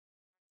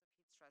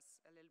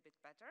a little bit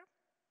better.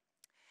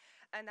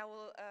 And I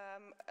will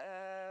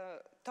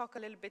talk a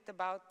little bit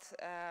about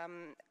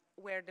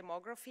where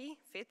demography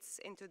fits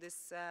into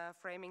this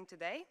framing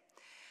today.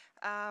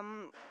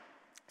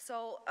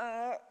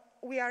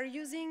 We are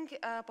using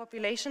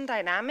population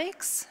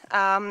dynamics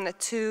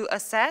to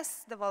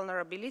assess the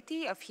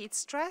vulnerability of heat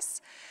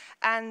stress,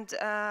 and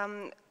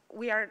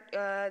we are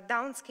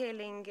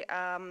downscaling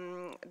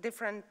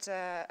different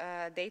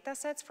data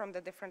sets from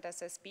the different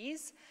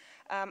SSPs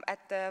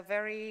at the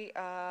very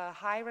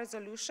high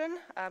resolution,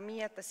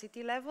 me at the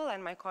city level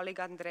and my colleague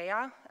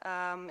Andrea.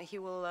 He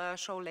will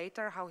show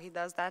later how he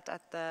does that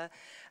at the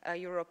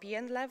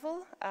European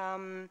level.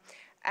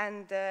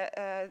 And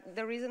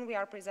the reason we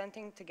are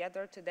presenting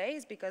together today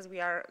is because we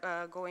are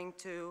going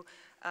to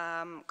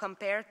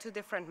compare two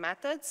different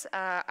methods.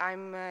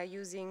 I'm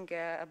using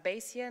a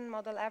Bayesian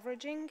model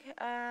averaging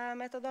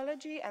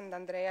methodology, and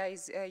Andrea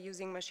is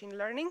using machine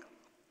learning.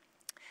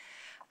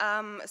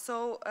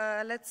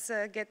 Let's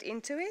get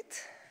into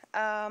it.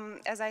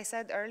 As I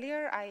said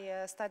earlier,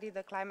 I study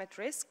the climate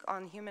risk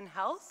on human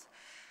health.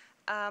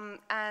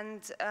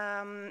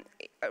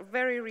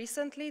 Very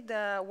recently,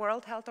 the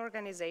World Health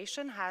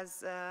Organization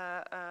has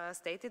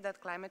stated that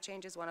climate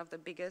change is one of the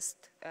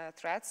biggest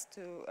threats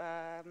to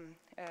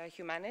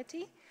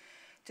humanity.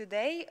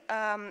 Today,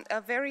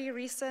 a very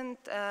recent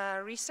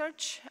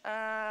research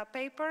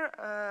paper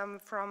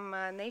from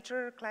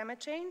Nature Climate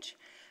Change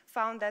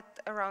found that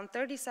around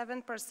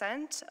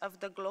 37% of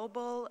the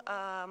global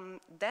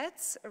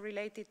deaths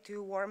related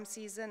to warm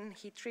season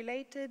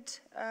heat-related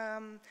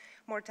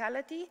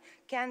mortality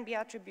can be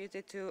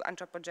attributed to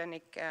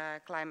anthropogenic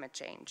climate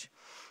change.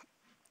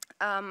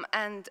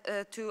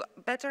 To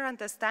better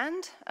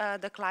understand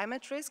the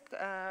climate risk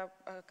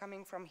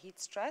coming from heat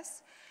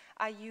stress,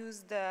 I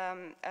used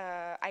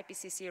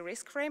IPCC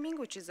risk framing,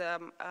 which is a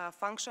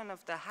function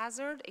of the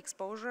hazard,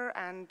 exposure,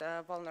 and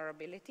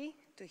vulnerability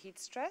to heat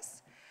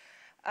stress.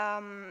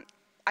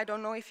 I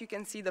don't know if you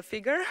can see the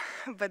figure,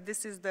 but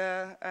this is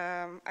the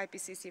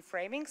IPCC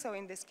framing. So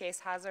in this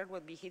case, hazard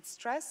would be heat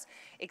stress.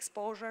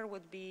 Exposure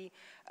would be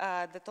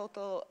the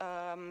total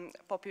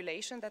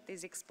population that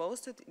is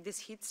exposed to this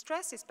heat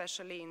stress,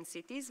 especially in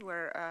cities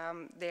where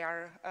they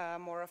are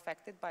more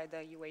affected by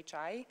the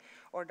UHI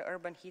or the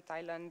urban heat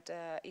island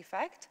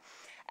effect.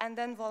 And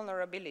then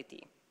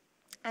vulnerability.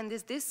 And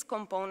is this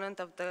component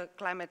of the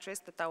climate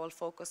risk that I will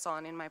focus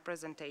on in my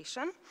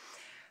presentation.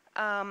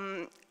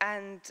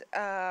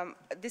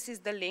 This is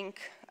the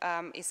link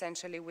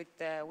essentially with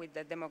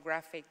the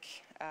demographic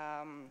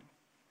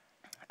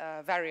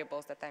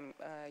variables that I'm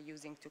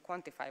using to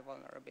quantify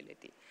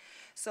vulnerability.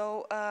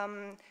 So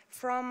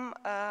from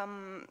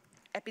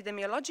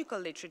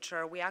epidemiological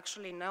literature, we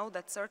actually know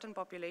that certain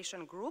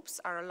population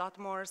groups are a lot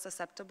more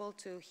susceptible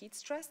to heat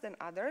stress than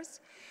others.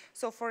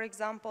 So for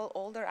example,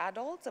 older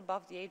adults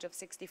above the age of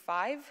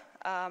 65,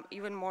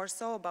 even more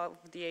so above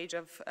the age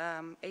of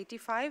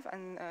 85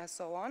 and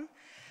so on.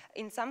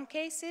 In some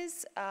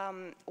cases,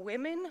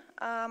 women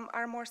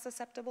are more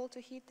susceptible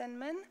to heat than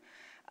men.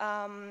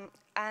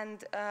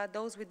 And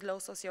those with low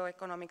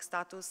socioeconomic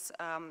status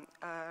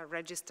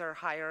register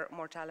higher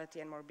mortality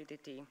and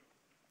morbidity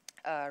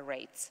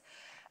rates.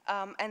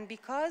 And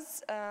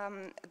because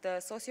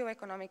the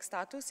socioeconomic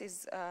status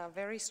is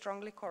very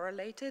strongly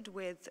correlated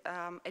with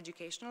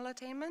educational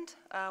attainment,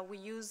 we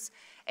use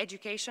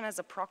education as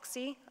a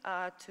proxy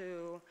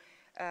to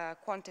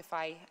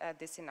quantify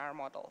this in our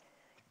model.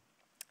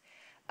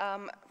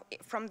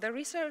 From the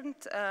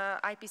recent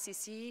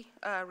IPCC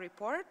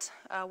report,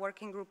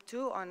 Working Group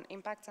 2 on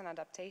Impacts and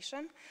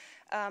Adaptation,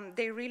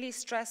 they really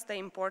stress the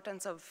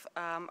importance of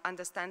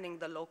understanding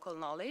the local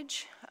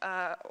knowledge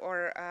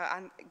or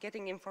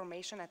getting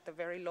information at the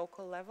very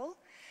local level.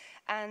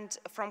 And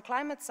from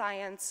climate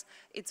science,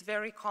 it's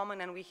very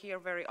common, and we hear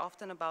very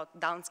often about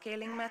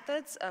downscaling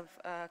methods of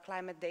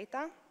climate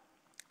data.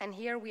 And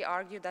here we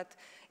argue that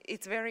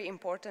it's very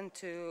important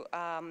to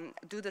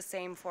do the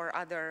same for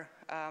other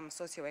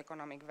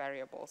socioeconomic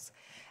variables.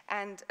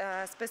 And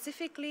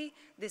specifically,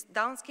 this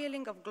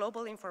downscaling of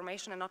global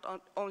information and not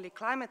only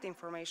climate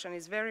information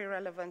is very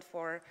relevant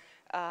for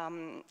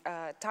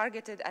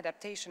targeted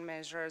adaptation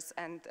measures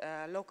and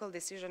local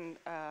decision,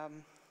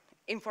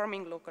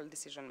 informing local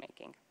decision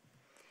making.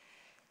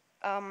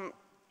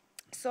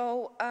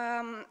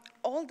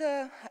 All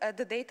the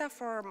data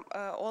from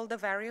all the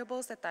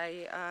variables that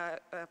I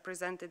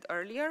presented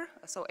earlier,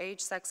 so age,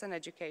 sex, and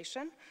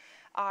education,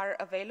 are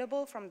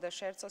available from the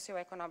shared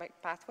socioeconomic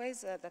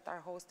pathways that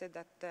are hosted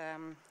at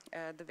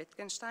the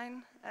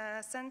Wittgenstein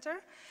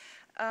Center.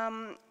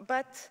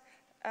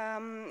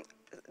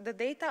 The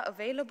data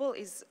available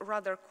is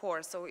rather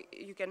coarse, so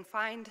you can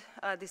find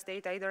this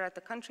data either at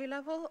the country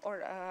level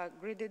or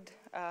gridded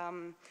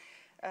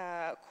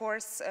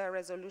coarse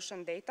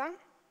resolution data.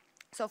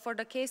 So for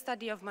the case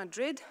study of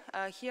Madrid,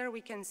 here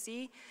we can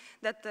see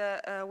that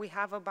we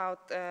have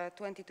about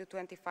 20 to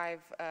 25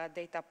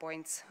 data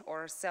points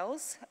or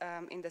cells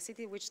in the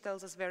city, which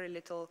tells us very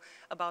little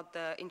about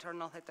the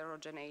internal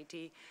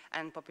heterogeneity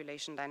and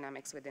population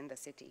dynamics within the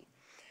city.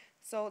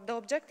 So the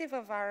objective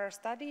of our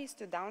study is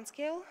to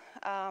downscale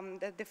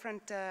the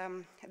different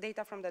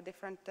data from the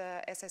different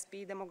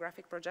SSP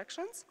demographic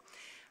projections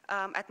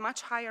at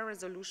much higher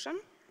resolution.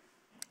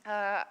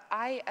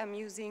 I am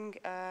using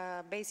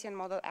Bayesian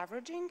model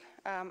averaging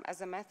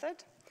as a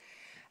method.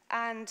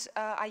 And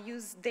I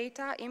use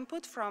data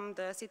input from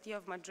the city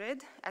of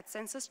Madrid at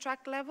census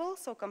tract level,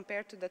 so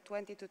compared to the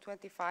 20 to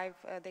 25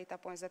 data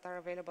points that are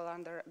available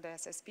under the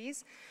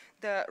SSPs.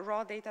 The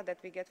raw data that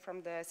we get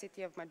from the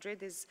city of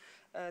Madrid is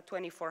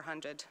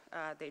 2,400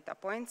 data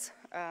points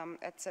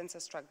at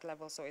census tract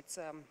level, so it's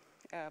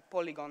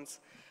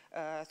polygons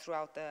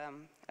throughout the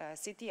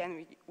city,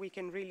 and we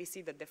can really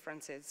see the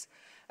differences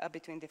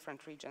between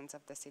different regions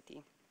of the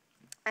city.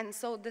 And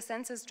so the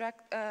census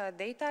tract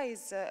data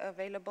is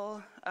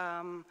available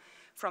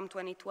from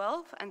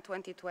 2012 and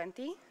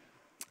 2020.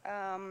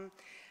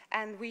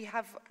 And we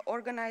have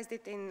organized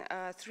it in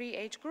 3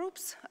 age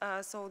groups.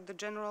 So the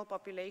general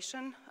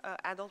population,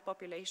 adult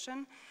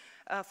population,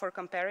 for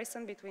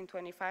comparison between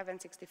 25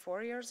 and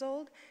 64 years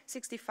old,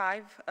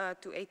 65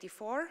 to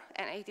 84,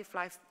 and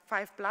 85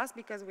 plus,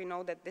 because we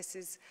know that this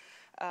is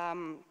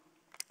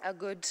a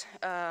good,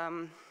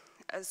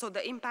 so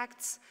the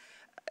impacts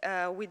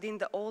within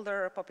the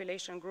older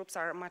population groups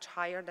are much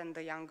higher than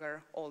the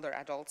younger, older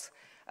adults.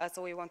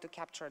 So we want to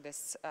capture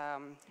these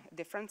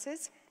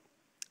differences.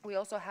 We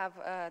also have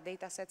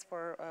data sets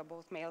for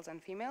both males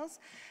and females,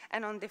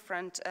 and on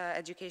different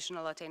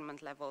educational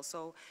attainment levels.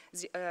 So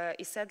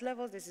IIASA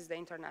levels, this is the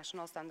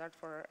international standard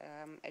for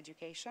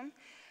education.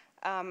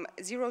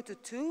 0 to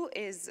 2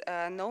 is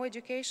no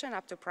education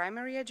up to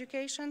primary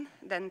education.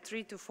 Then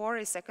 3 to 4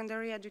 is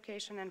secondary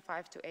education, and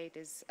 5 to 8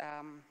 is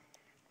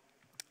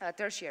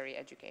tertiary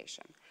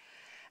education.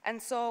 And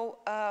so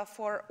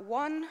for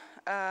one,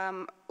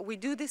 we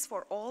do this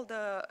for all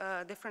the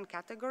different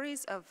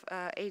categories of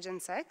age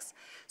and sex.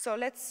 So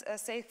let's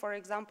say, for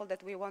example,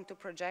 that we want to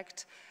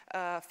project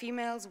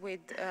females with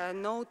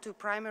no to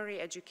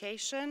primary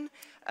education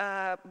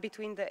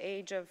between the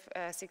age of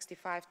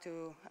 65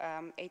 to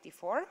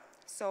 84.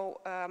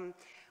 So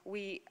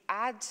we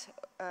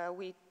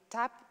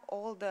tap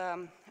all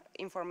the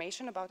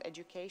information about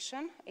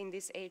education in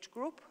this age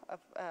group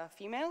of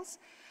females.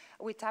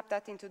 We tap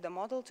that into the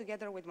model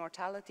together with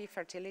mortality,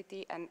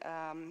 fertility, and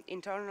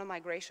internal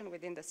migration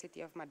within the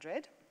city of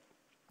Madrid.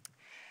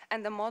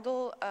 And the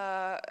model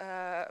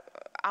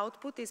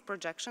output is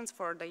projections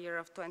for the year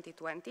of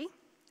 2020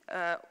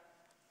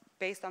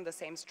 based on the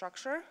same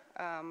structure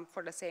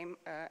for the same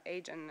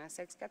age and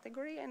sex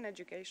category and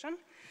education.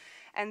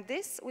 And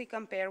this we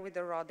compare with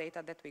the raw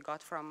data that we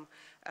got from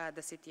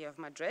the city of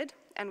Madrid.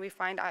 And we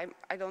find, I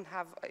don't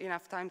have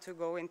enough time to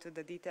go into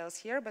the details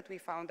here, but we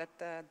found that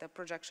the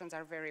projections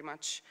are very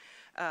much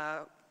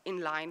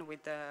in line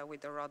with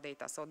the raw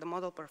data. So the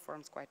model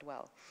performs quite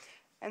well.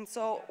 And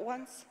so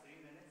once,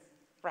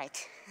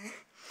 right.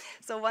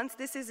 So once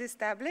this is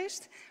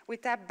established, we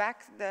tap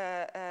back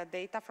the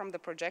data from the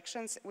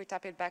projections, we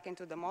tap it back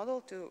into the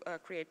model to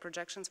create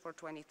projections for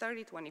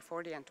 2030,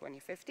 2040, and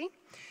 2050.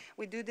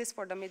 We do this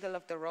for the middle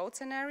of the road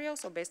scenario,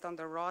 so based on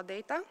the raw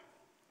data.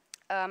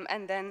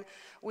 And then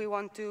we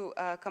want to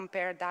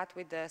compare that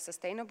with the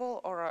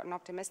sustainable or an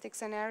optimistic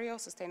scenario,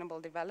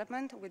 sustainable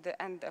development, with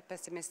and a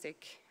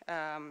pessimistic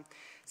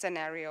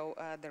scenario,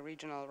 the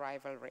regional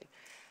rivalry.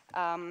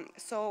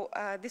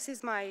 This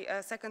is my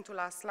second to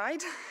last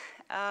slide.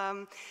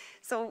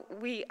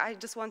 I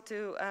just want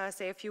to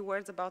say a few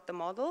words about the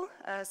model.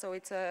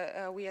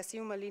 We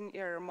assume a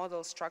linear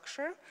model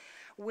structure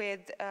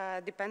with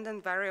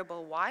dependent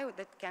variable y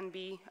that can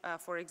be,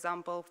 for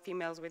example,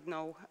 females with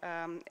no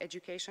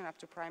education up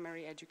to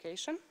primary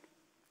education.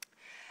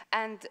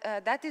 And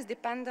that is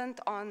dependent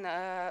on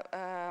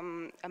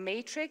a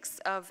matrix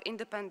of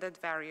independent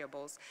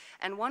variables.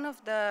 And one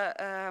of the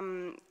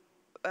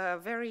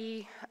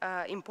very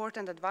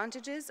important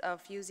advantages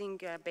of using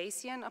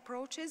Bayesian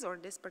approaches, or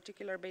this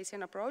particular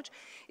Bayesian approach,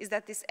 is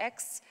that this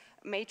X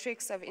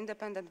matrix of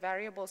independent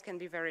variables can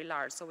be very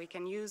large. So we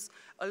can use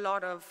a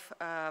lot of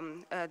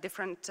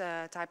different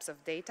types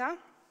of data.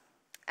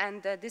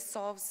 And this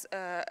solves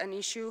an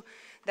issue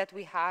that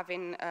we have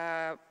in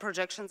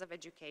projections of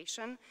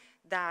education,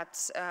 that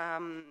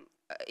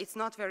it's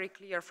not very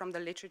clear from the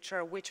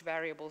literature which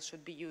variables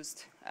should be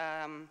used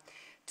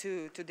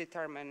to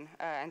determine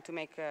and to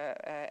make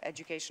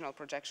educational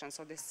projections.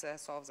 So this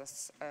solves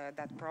us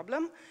that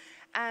problem.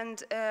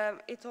 And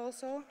it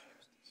also...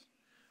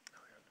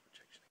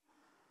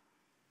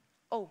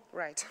 Oh,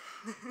 right.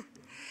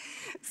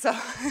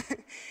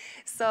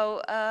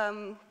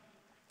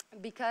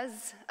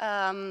 Because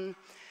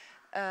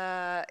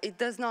it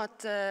does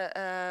not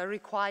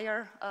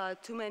require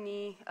too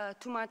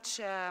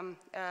much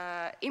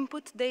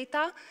input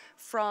data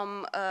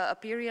from a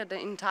period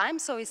in time.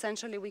 So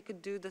essentially, we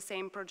could do the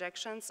same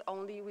projections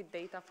only with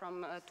data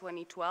from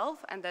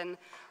 2012, and then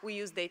we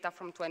use data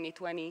from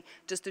 2020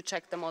 just to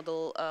check the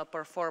model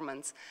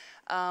performance.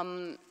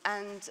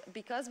 And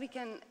because we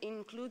can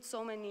include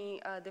so many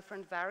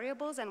different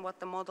variables, and what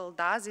the model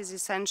does is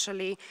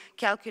essentially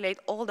calculate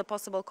all the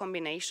possible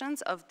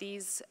combinations of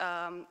these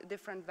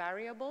different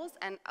variables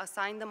and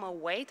assign them a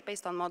weight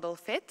based on model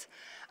fit,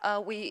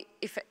 we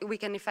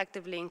can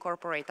effectively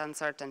incorporate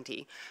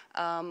uncertainty,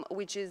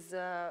 which is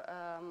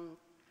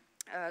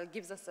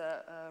gives us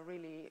a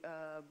really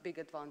big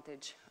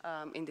advantage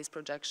in these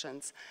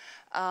projections.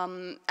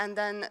 And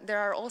then there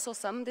are also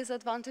some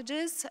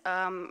disadvantages,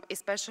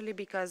 especially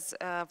because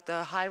of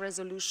the high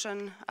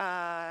resolution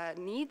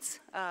needs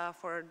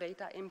for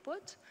data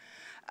input.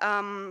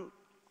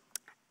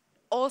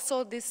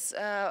 Also,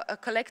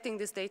 collecting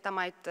this data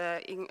might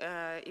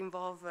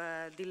involve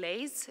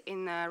delays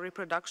in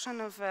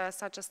reproduction of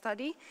such a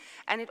study,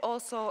 and it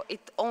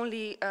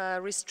only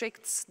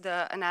restricts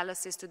the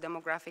analysis to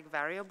demographic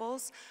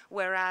variables,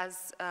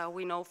 whereas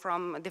we know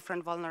from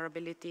different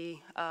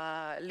vulnerability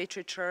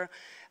literature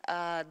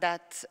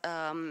that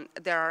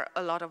there are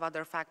a lot of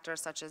other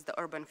factors, such as the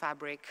urban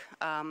fabric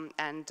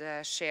and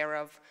share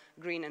of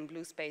green and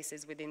blue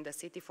spaces within the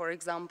city, for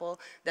example,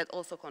 that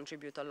also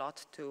contribute a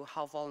lot to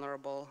how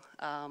vulnerable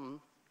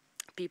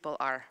people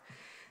are.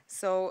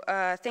 So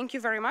thank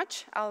you very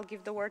much. I'll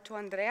give the word to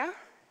Andrea,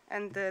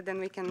 and then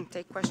we can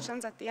take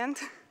questions at the end.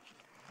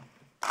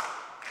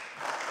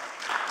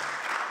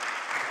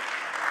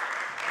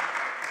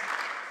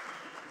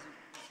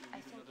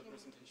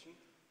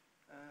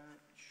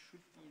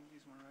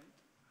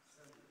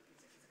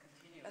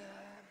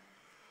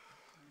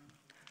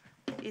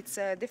 It's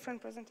a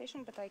different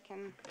presentation, but I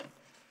can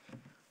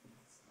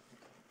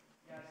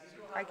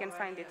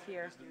find it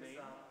here.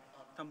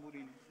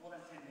 Tamburini. More than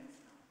 10 minutes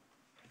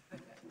now.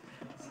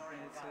 Sorry,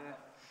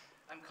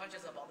 I'm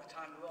conscious about the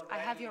time. I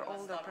have your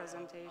older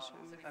presentation.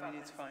 I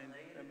mean, it's fine.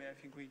 I mean, I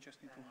think we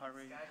just need to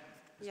hurry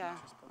as Yeah,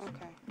 much as possible.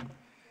 okay.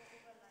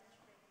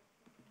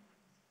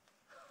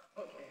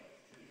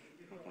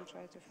 I can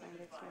try to find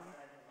it here.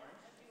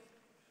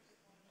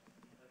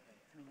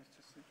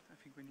 I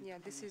think we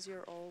need this is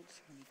your old.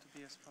 We need to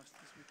be as fast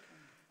as we can.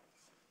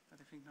 But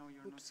I think now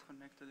you're not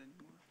connected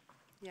anymore.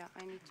 Yeah,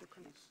 I need to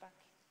connect back.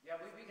 Yeah,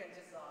 we can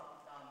just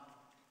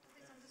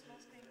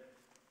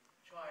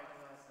try to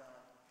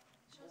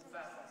move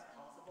fast as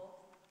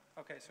possible.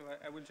 Okay, so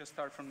I will just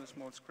start from the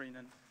small screen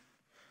and.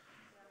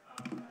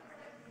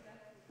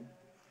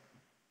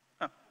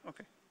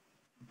 Okay.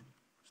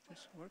 Is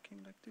this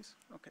working like this?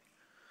 Okay.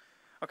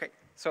 Okay,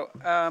 so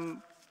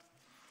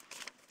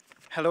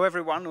hello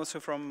everyone, also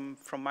from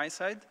my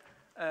side.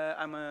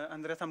 I'm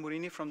Andrea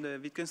Tamburini from the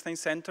Wittgenstein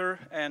Center,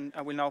 and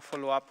I will now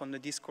follow up on the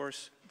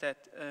discourse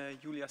that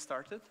Julia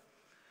started.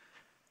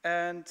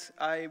 And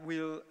I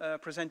will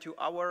present you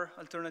our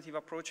alternative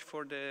approach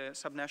for the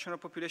subnational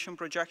population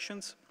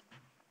projections,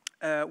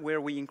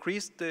 where we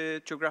increase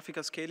the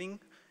geographical scaling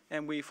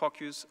and we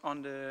focus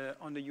on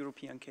the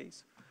European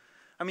case.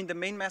 I mean, the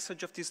main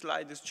message of this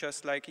slide is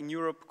just like in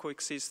Europe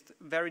coexist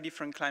very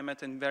different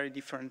climate and very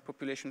different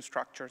population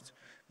structures.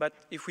 But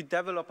if we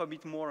develop a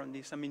bit more on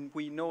this, I mean,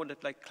 we know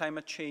that like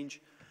climate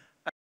change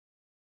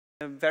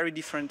very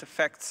different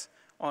effects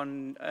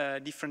on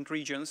different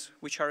regions,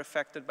 which are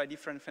affected by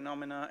different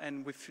phenomena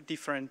and with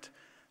different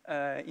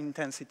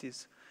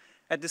intensities.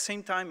 At the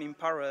same time, in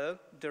parallel,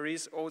 there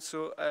is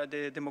also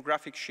the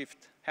demographic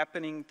shift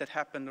happening that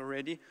happened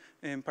already,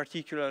 in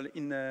particular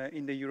in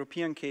the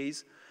European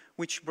case,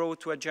 which brought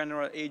to a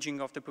general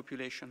aging of the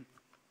population.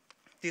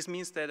 This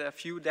means that a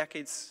few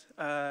decades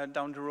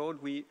down the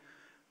road, we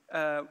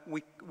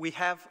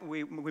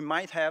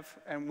might have,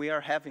 and we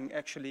are having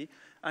actually,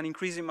 an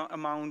increasing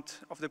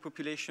amount of the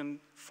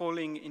population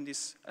falling in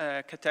this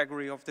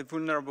category of the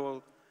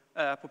vulnerable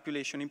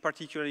population, in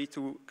particular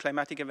to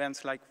climatic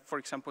events like, for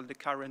example, the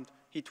current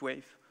heat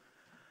wave.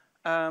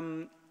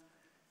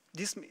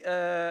 This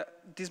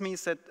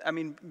means that, I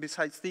mean,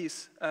 besides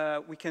this,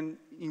 we can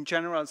in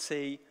general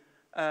say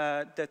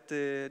that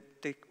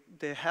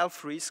the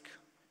health risk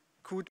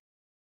could be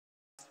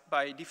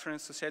by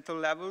different societal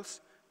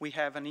levels. We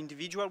have an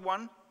individual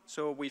one,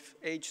 so with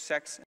age,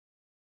 sex,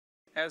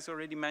 as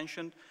already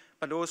mentioned,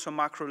 but also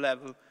macro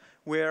level,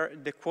 where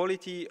the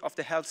quality of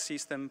the health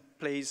system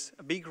plays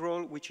a big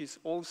role, which is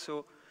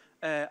also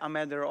a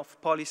matter of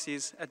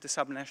policies at the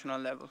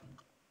subnational level.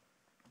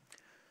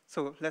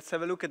 So let's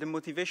have a look at the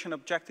motivation,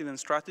 objective, and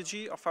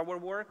strategy of our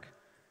work.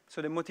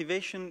 So the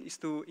motivation is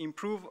to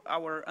improve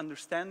our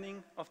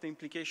understanding of the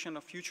implication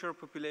of future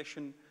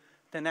population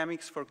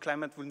dynamics for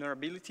climate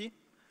vulnerability.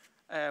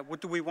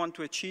 What do we want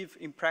to achieve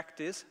in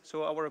practice?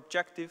 So our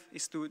objective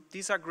is to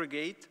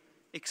disaggregate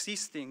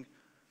existing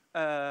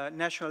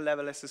national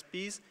level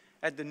SSPs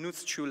at the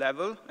NUTS2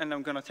 level, and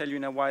I'm going to tell you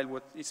in a while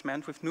what is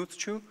meant with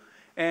NUTS2,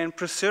 and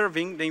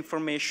preserving the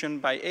information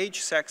by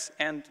age, sex,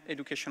 and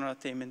educational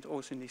attainment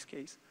also in this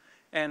case.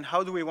 And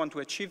how do we want to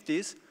achieve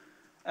this?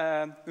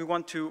 We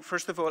want to,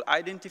 first of all,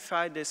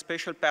 identify the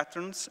spatial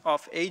patterns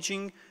of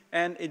aging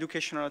and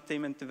educational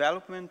attainment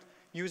development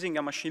using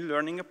a machine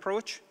learning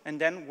approach. And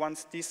then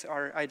once these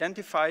are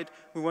identified,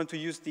 we want to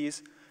use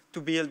these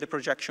to build the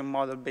projection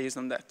model based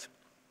on that.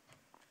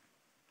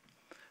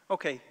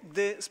 Okay,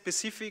 the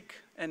specific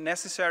and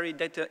necessary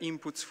data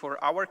inputs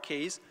for our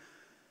case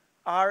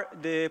are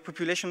the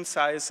population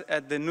size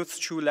at the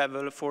NUTS2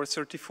 level for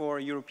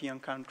 34 European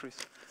countries.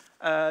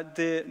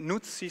 The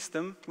NUTS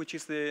system, which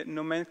is the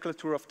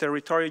nomenclature of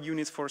territorial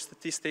units for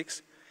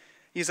statistics,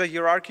 is a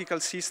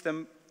hierarchical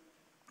system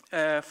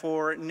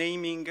for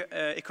naming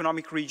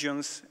economic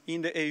regions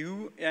in the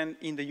EU and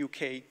in the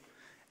UK.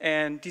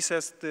 And this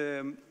has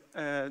the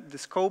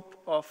scope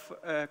of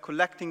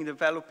collecting,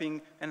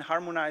 developing, and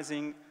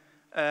harmonizing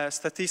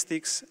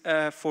statistics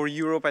for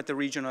Europe at the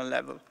regional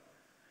level.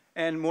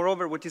 And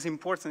moreover, what is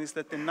important is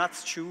that the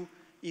NUTS2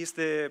 is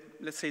the,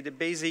 let's say, the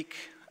basic,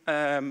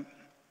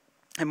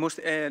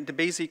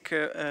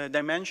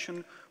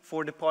 dimension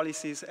for the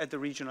policies at the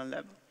regional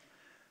level.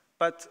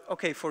 But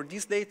okay, for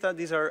this data,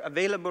 these are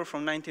available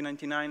from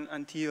 1999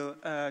 until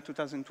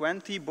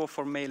 2020, both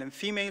for male and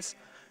females,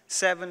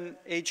 7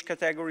 age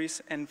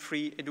categories and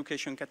 3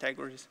 education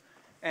categories.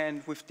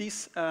 And with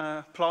this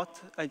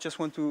plot, I just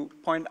want to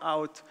point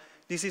out,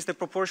 this is the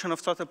proportion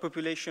of total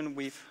population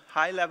with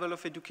high level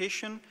of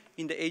education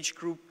in the age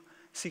group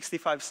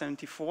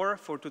 65-74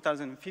 for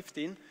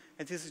 2015.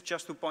 And this is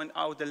just to point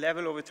out the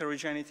level of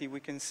heterogeneity we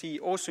can see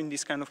also in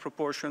these kind of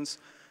proportions,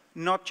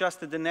 not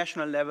just at the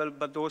national level,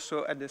 but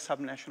also at the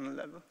subnational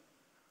level.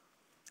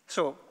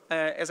 So,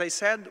 as I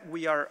said,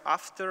 we are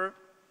after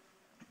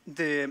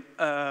the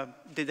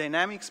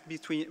dynamics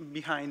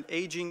behind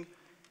aging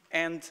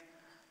and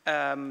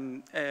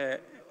I'm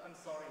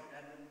sorry,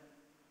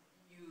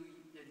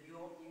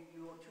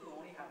 you two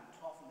only have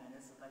 12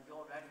 minutes, but you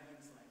already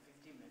used like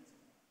 15 minutes.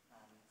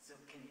 So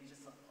can you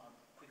just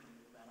quickly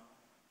wrap up?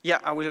 Yeah,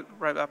 I will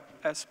wrap up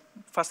as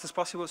fast as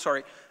possible,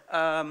 sorry.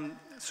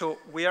 So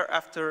we are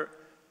after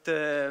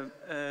the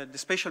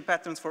spatial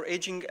patterns for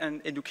aging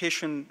and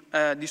education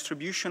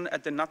distribution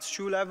at the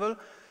NUTS2 level.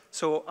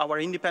 So our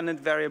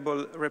independent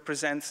variable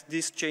represents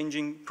this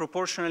changing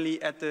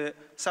proportionally at the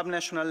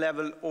subnational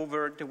level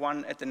over the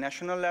one at the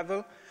national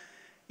level.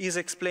 Is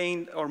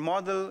explained or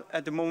modeled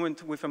at the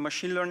moment with a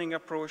machine learning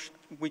approach,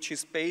 which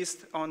is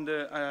based on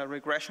the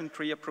regression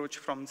tree approach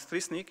from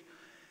Strisnik,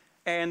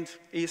 and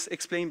is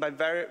explained by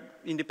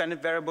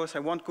independent variables. I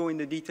won't go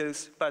into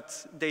details,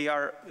 but they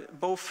are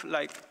both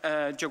like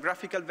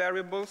geographical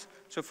variables.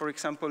 So for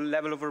example,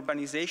 level of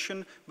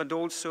urbanization, but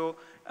also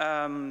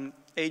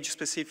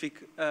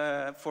age-specific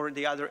for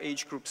the other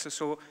age groups.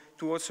 So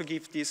to also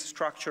give this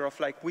structure of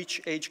like which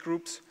age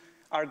groups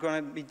are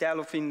going to be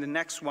developed in the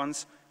next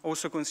ones,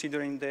 also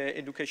considering the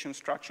education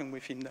structure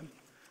within them.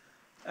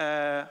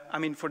 I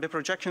mean, for the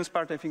projections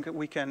part, I think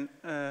we can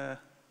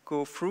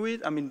go through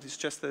it. I mean, it's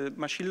just a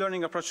machine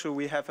learning approach, so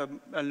we have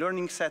a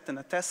learning set and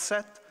a test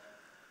set.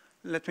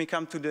 Let me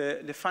come to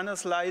the final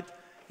slide.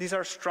 These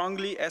are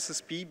strongly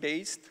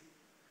SSP-based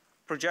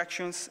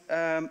projections,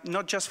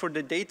 not just for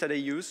the data they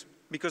use,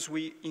 because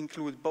we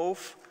include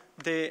both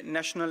the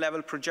national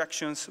level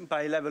projections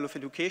by level of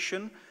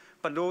education,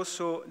 but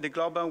also the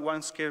global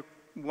 1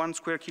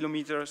 square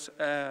kilometers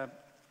so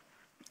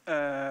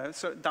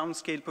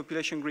downscale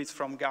population grids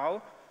from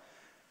GAO,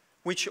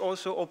 which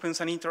also opens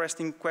an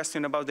interesting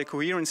question about the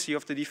coherency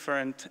of the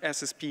different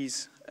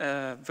SSPs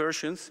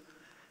versions,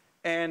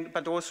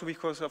 but also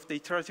because of the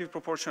iterative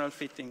proportional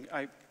fitting.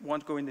 I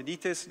won't go into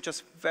details,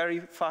 just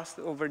very fast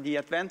over the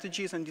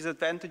advantages and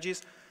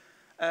disadvantages.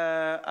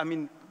 I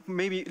mean,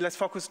 maybe let's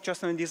focus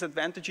just on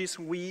disadvantages.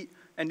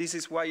 And this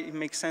is why it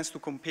makes sense to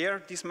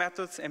compare these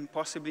methods and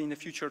possibly in the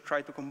future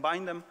try to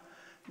combine them.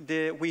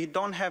 We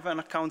don't have an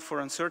account for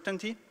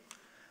uncertainty.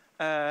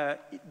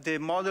 The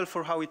model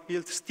for how it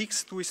built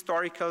sticks to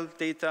historical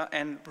data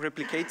and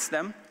replicates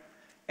them.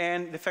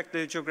 And the fact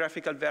that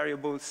geographical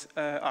variables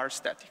are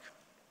static.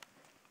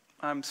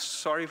 I'm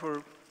sorry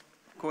for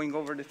going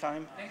over the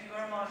time. Thank you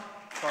very much.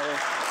 Sorry.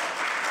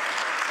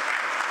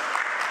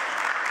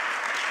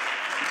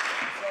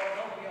 So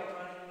although we are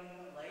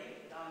running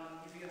late,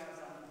 if you have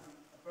some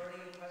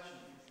burning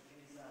questions,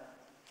 please,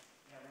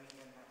 yeah, we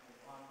can have the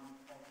one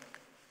open.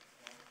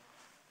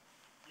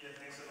 Yeah,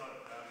 thanks a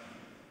lot.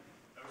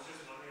 I was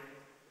just wondering,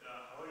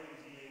 how are you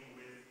dealing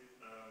with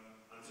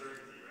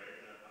uncertainty,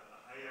 right? A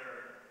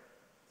higher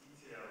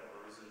detail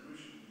or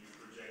resolution you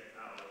project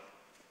out,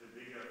 the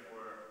bigger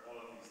for all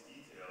of these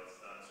details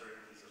the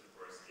uncertainties, of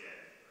course,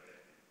 get,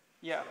 right?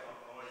 Yeah. So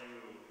how are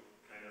you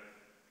kind of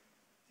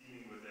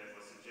dealing with that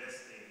or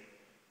suggesting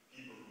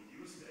people who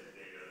use that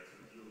data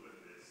to deal with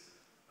this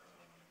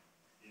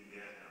in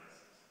their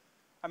analysis?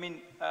 I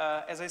mean,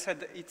 as I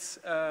said, it's,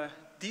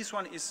 this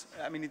one is,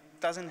 I mean, it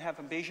doesn't have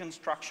a Bayesian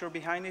structure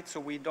behind it, so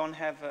we don't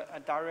have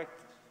a direct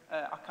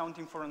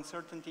accounting for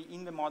uncertainty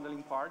in the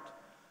modeling part.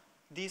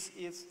 This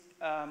is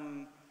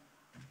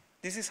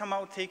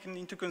somehow taken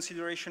into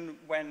consideration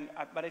when,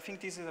 but I think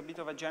this is a bit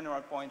of a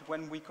general point,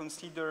 when we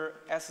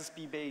consider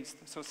SSP-based,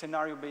 so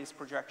scenario-based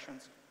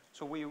projections.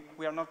 So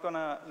we are not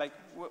gonna, like,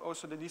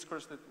 also the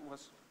discourse that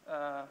was,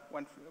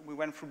 we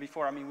went through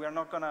before, I mean, we are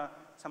not gonna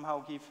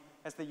somehow give,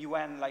 as the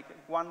UN, like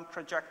one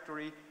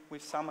trajectory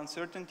with some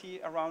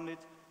uncertainty around it,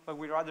 but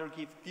we rather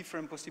give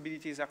different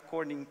possibilities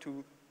according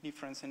to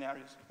different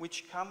scenarios,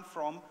 which come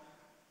from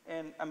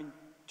And I mean,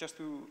 just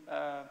to,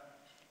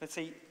 let's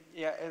say,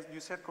 yeah, as you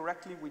said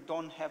correctly, we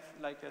don't have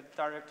like a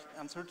direct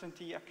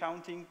uncertainty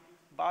accounting,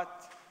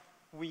 but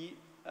we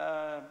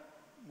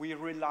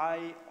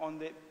rely on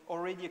the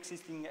already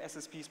existing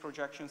SSP's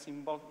projections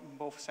in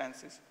both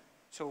senses.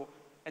 So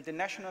at the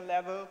national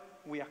level,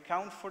 we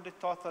account for the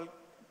total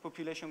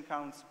population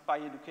counts by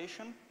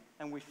education,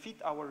 and we fit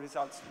our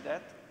results to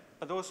that.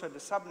 But also at the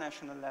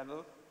subnational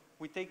level,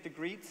 we take the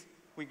grids,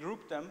 we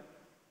group them.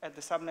 At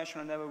the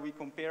subnational level, we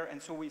compare,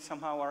 and so we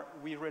somehow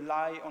we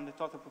rely on the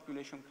total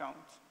population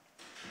counts.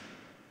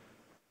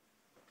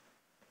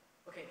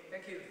 Okay,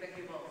 thank you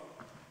both.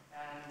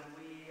 And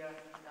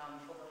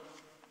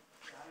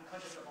I'm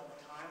conscious about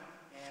the time,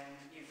 and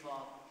if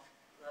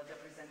the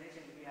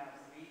presentation, we have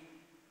 3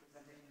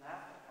 presentations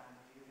left,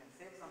 and if you can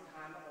save some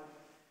time or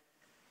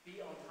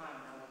be on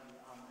time, that would be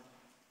a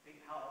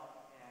big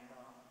help. And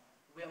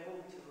we'll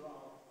move to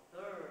our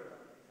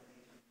 3rd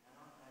presentation,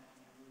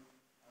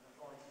 and the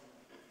floor is yours.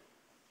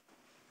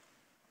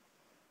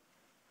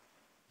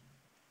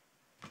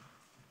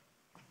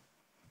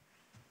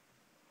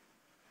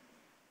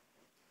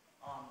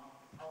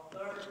 Our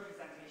 3rd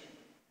presentation.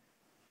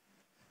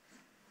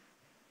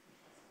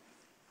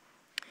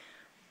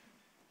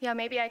 Yeah,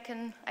 maybe I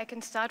can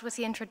start with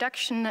the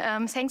introduction.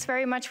 Thanks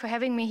very much for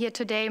having me here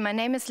today. My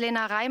name is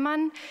Lena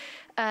Reimann.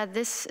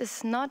 This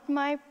is not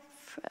my,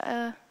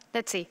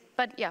 let's see,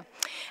 but yeah.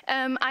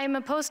 I'm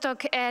a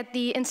postdoc at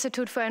the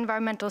Institute for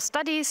Environmental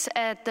Studies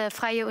at the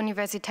Vrije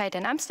Universiteit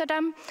in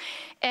Amsterdam.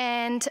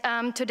 And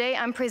today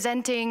I'm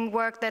presenting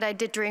work that I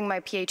did during my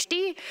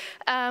PhD,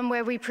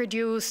 where we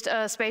produced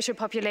spatial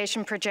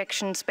population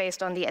projections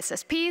based on the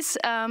SSPs.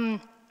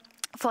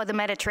 For the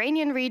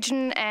Mediterranean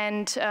region,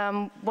 and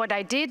what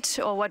I did,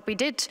 or what we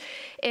did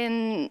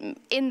in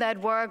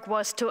that work,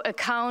 was to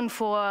account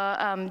for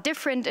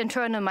different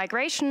internal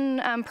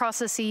migration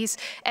processes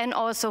and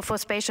also for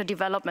spatial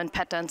development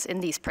patterns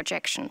in these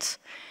projections.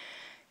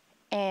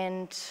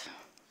 And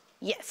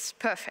yes,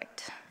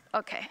 perfect,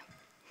 okay.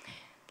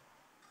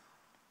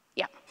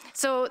 Yeah,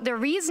 so the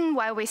reason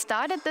why we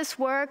started this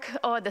work,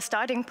 or the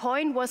starting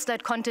point, was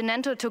that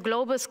continental to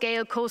global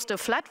scale coastal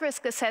flood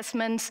risk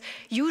assessments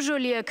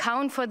usually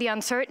account for the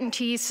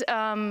uncertainties,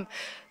 the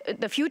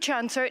future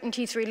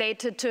uncertainties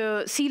related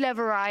to sea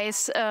level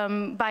rise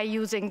by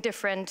using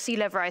different sea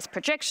level rise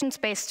projections,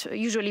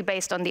 usually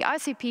based on the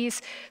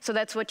RCPs. So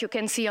that's what you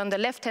can see on the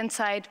left-hand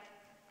side.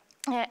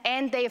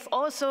 And they've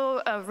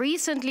also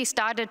recently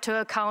started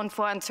to account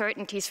for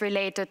uncertainties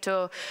related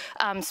to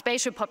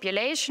spatial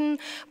population,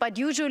 but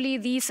usually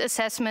these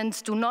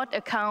assessments do not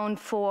account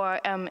for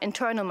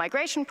internal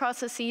migration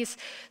processes.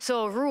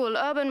 So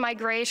rural-urban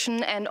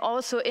migration and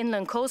also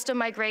inland coastal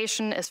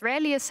migration is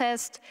rarely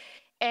assessed,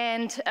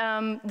 and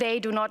they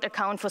do not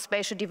account for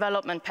spatial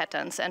development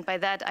patterns. And by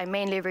that, I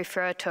mainly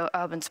refer to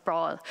urban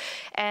sprawl.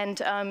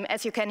 And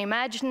as you can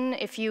imagine,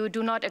 if you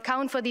do not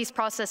account for these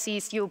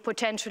processes, you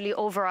potentially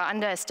over or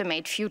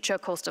underestimate future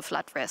coastal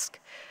flood risk.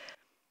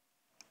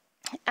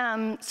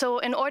 So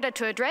in order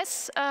to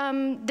address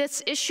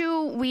this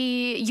issue,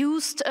 we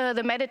used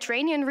the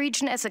Mediterranean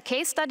region as a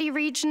case study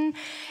region,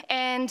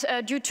 and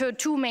due to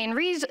 2 main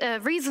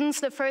reasons.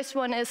 The first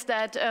one is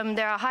that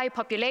there are high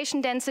population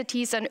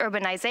densities and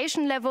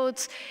urbanization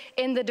levels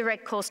in the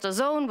direct coastal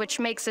zone, which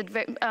makes it,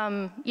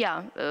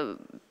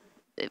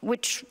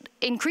 which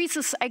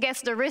increases, I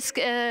guess, the risk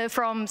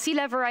from sea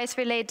level rise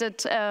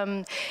related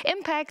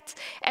impacts.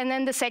 And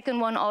then the second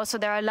one, also,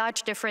 there are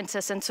large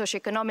differences in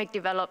socioeconomic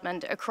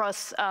development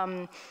across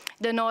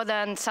the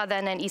northern,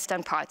 southern, and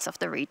eastern parts of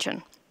the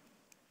region.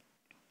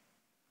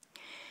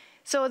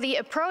 So the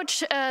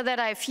approach that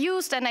I've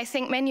used, and I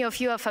think many of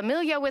you are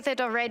familiar with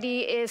it already,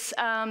 is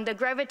the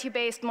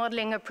gravity-based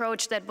modeling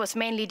approach that was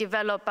mainly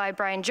developed by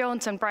Brian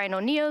Jones and Brian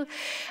O'Neill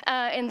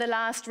in the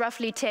last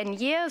roughly 10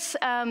 years.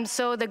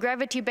 So the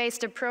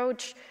gravity-based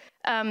approach,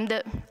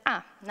 okay,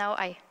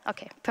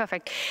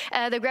 perfect.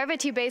 The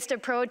gravity-based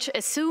approach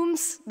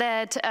assumes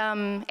that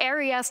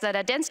areas that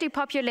are densely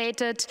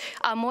populated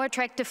are more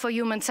attractive for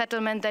human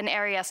settlement than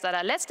areas that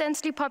are less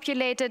densely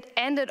populated,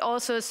 and it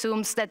also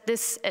assumes that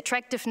this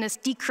attractiveness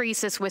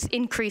decreases with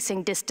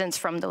increasing distance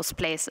from those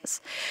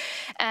places.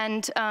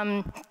 And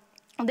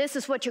this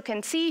is what you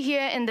can see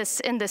here in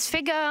this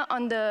figure.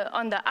 On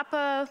the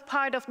upper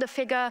part of the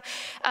figure,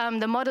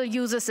 the model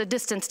uses a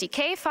distance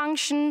decay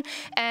function,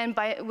 and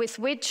with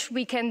which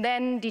we can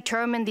then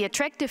determine the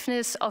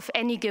attractiveness of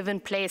any given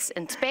place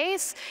in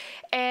space.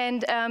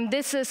 And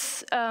this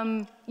is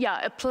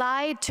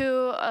applied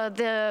to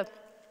the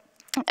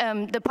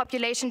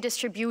population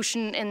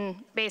distribution in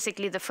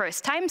basically the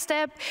first time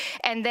step,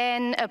 and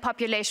then a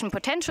population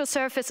potential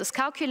surface is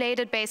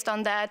calculated based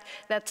on that.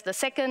 That's the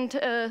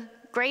second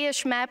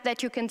grayish map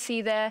that you can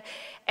see there,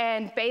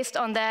 and based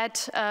on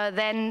that,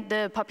 then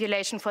the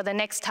population for the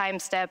next time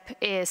step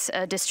is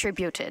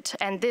distributed.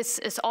 And this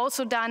is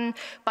also done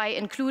by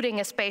including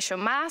a spatial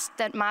mask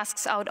that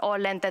masks out all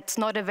land that's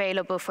not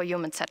available for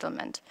human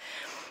settlement.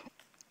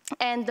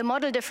 And the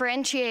model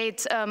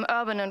differentiates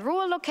urban and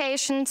rural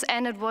locations,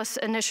 and it was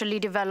initially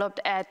developed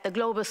at the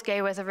global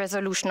scale with a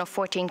resolution of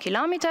 14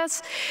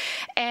 kilometers.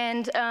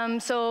 And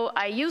so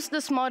I used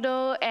this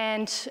model,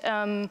 and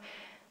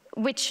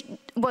which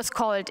was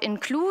called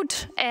include,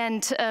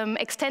 and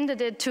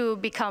extended it to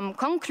become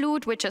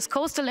conclude, which is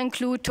coastal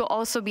include, to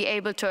also be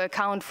able to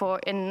account for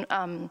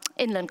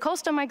inland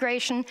coastal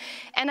migration.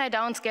 And I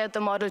downscaled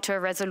the model to a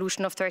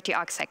resolution of 30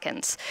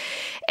 arcseconds.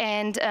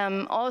 And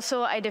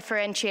also I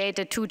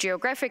differentiated 2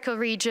 geographical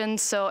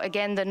regions, so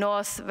again the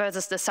north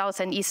versus the south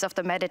and east of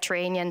the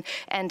Mediterranean,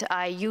 and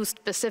I used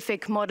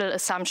specific model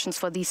assumptions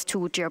for these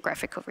 2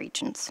 geographical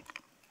regions.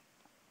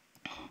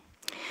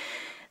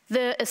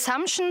 The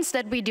assumptions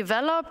that we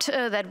developed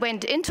that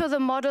went into the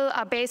model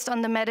are based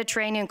on the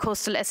Mediterranean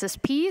coastal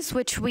SSPs,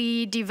 which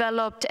we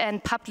developed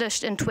and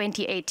published in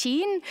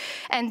 2018.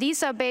 And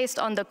these are based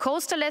on the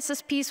coastal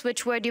SSPs,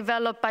 which were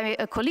developed by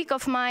a colleague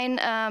of mine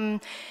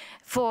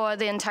for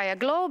the entire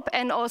globe,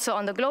 and also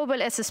on the global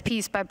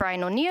SSPs by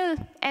Brian O'Neill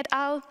et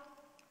al.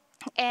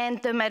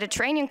 And the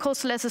Mediterranean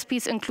coastal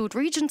SSPs include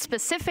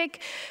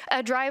region-specific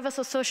drivers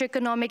of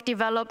socioeconomic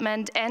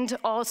development and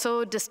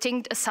also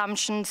distinct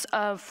assumptions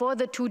for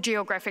the 2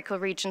 geographical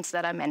regions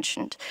that I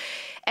mentioned.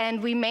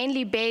 And we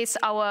mainly base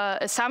our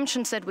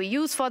assumptions that we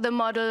use for the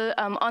model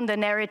on the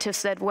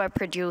narratives that were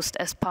produced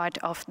as part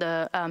of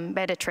the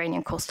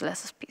Mediterranean coastal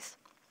SSPs.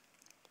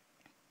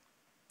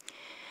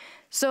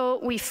 So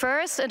in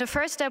the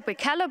first step, we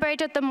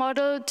calibrated the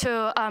model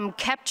to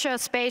capture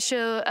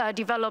spatial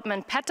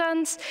development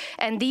patterns,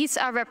 and these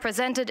are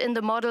represented in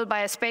the model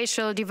by a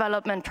spatial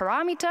development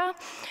parameter.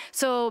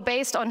 So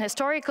based on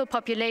historical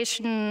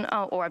population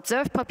or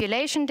observed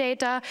population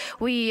data,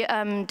 we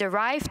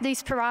derived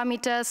these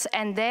parameters,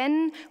 and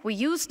then we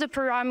used the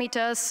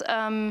parameters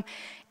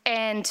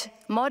and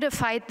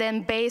modified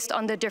them based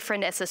on the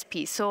different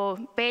SSPs. So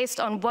based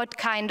on what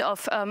kind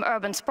of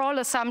urban sprawl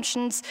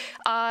assumptions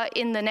are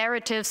in the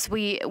narratives,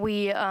 we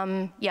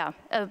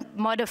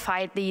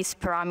modified these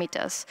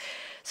parameters.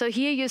 So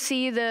here you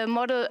see the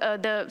model,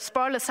 the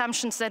sprawl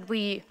assumptions that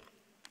we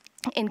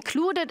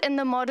included in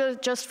the model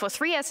just for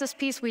 3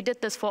 SSPs. We did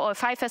this for all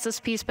 5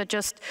 SSPs, but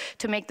just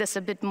to make this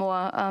a bit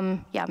more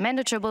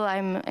manageable,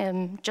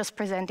 I'm just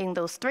presenting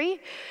those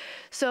 3.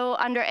 So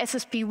under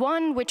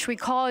SSP1, which we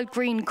call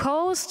Green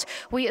Coast,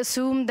 we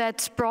assume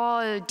that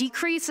sprawl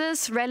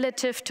decreases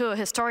relative to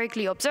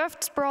historically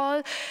observed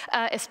sprawl,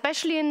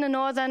 especially in the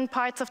northern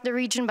parts of the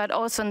region, but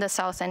also in the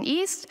south and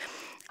east.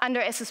 Under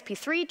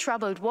SSP3,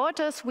 troubled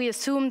waters, we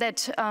assume that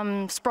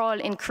sprawl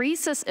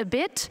increases a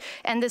bit,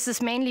 and this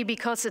is mainly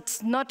because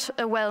it's not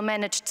a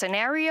well-managed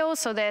scenario,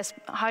 so there's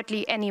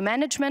hardly any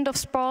management of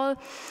sprawl.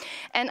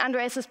 And under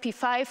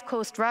SSP5,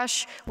 coast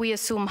rush, we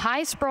assume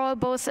high sprawl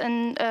both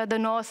in the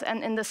north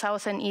and in the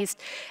south and east,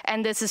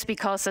 and this is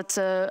because it's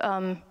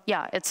a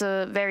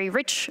very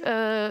rich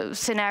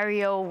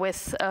scenario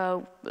with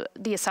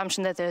the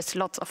assumption that there's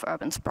lots of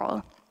urban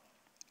sprawl.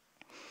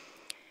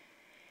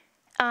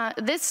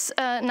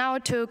 Now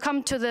to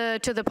come to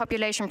the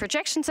population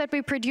projections that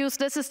we produce,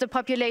 this is the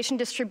population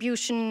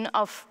distribution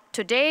of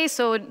today,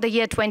 so the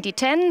year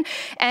 2010,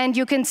 and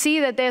you can see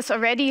that there's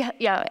already,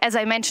 as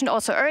I mentioned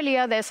also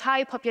earlier, there's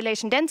high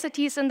population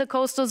densities in the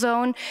coastal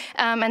zone,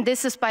 and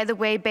this is, by the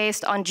way,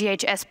 based on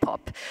GHS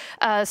pop.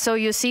 So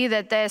you see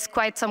that there's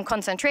quite some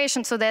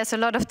concentration, so there's a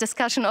lot of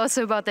discussion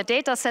also about the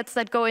data sets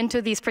that go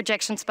into these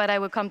projections, but I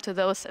will come to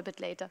those a bit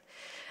later.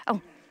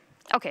 Oh,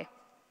 okay.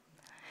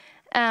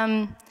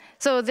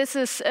 So this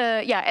is,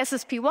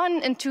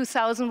 SSP1 in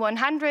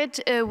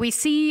 2100. We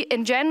see,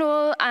 in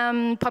general,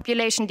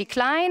 population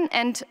decline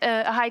and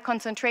a high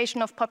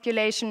concentration of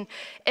population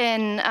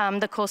in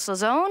the coastal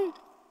zone.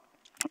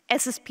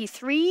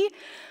 SSP3,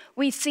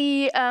 we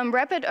see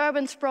rapid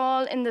urban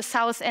sprawl in the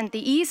south and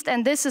the east,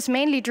 and this is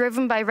mainly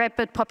driven by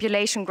rapid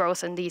population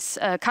growth in these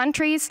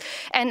countries.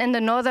 And in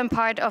the northern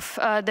part of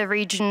the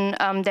region,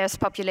 there's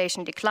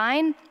population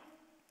decline.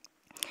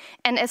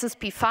 And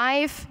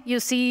SSP5,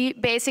 you see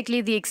basically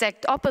the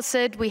exact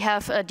opposite. We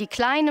have a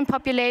decline in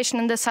population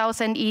in the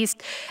south and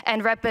east,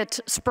 and rapid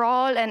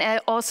sprawl, and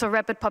also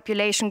rapid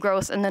population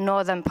growth in the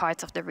northern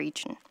parts of the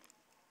region.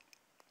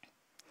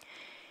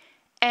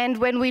 And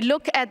when we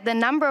look at the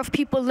number of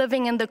people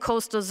living in the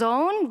coastal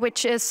zone,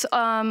 which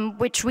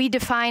we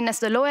define as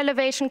the low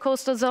elevation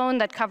coastal zone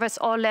that covers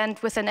all land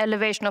with an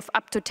elevation of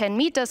up to 10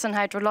 meters and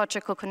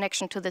hydrological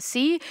connection to the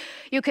sea,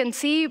 you can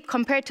see,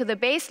 compared to the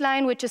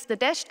baseline, which is the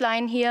dashed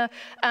line here,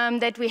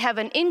 that we have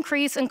an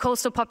increase in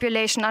coastal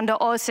population under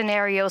all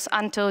scenarios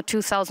until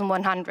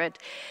 2100.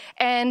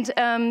 And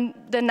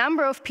the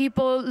number of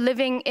people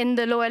living in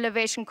the low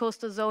elevation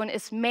coastal zone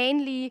is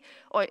mainly,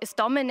 or is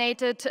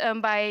dominated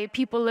by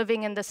people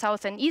living in the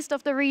south and east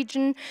of the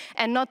region,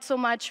 and not so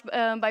much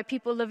by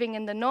people living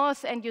in the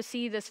north, and you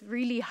see this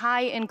really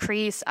high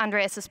increase under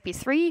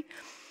SSP3.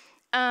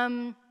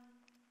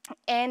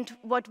 And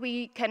what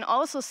we can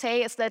also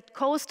say is that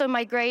coastal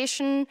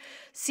migration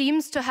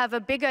seems to have a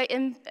bigger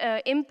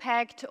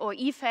impact or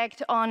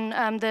effect on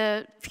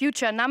the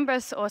future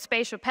numbers or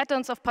spatial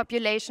patterns of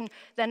population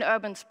than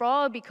urban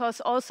sprawl,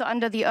 because also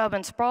under the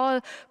urban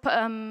sprawl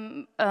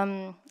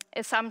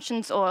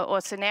assumptions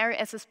or scenario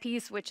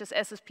SSPs, which is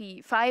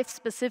SSP 5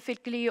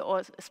 specifically,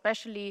 or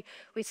especially,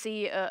 we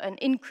see an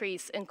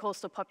increase in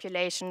coastal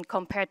population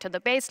compared to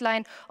the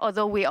baseline,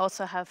 although we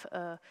also have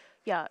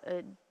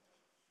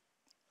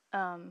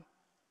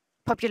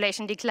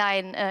population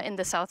decline in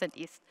the south and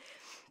east.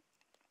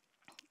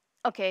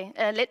 Okay,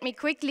 let me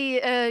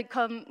quickly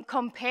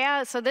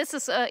compare. So this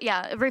is,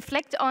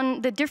 reflect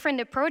on the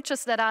different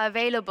approaches that are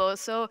available.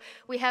 So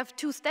we have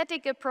two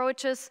static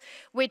approaches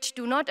which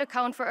do not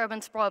account for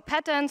urban sprawl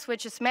patterns,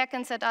 which is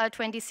Merkens et al.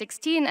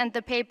 2016 and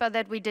the paper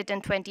that we did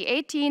in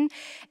 2018.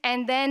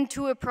 And then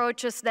two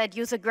approaches that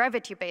use a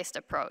gravity-based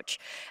approach.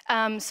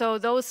 So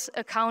those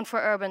account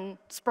for urban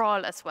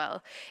sprawl as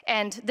well.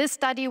 And this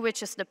study,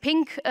 which is the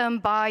pink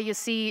bar, you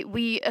see,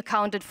 we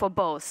accounted for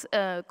both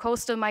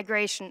coastal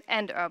migration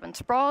and urban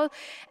sprawl.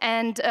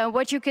 And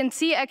what you can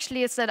see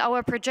actually is that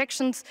our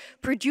projections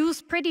produce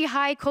pretty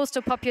high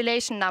coastal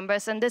population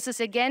numbers. And this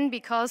is again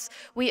because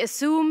we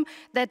assume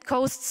that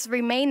coasts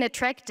remain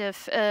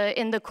attractive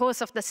in the course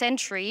of the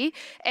century.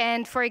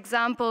 And for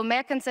example,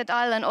 Merkens et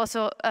al. And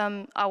also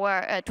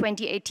our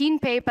 2018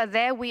 paper,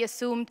 there we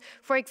assumed,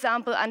 for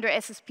example, under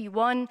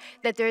SSP1,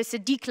 that there is a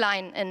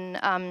decline in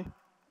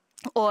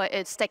or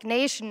a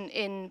stagnation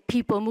in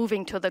people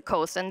moving to the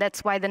coast. And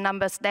that's why the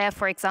numbers there,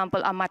 for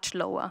example, are much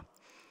lower.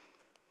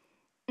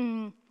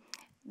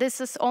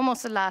 This is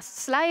almost the last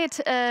slide,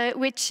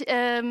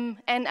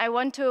 and I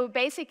want to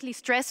basically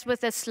stress with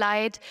this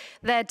slide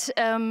that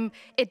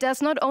it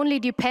does not only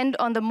depend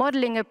on the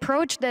modeling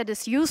approach that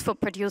is used for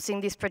producing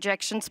these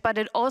projections, but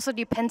it also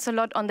depends a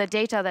lot on the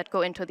data that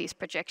go into these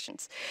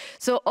projections.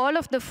 So all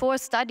of the 4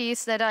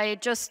 studies that I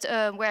just,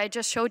 where I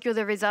just showed you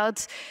the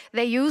results,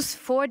 they use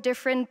 4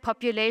 different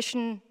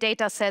population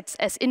data sets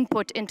as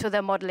input into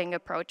their modeling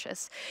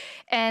approaches.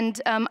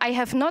 And I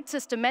have not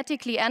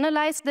systematically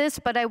analyzed this,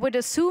 but I would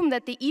assume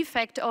that the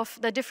effect of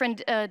the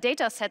different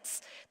data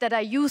sets that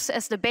are used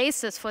as the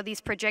basis for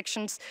these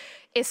projections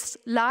is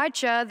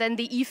larger than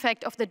the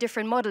effect of the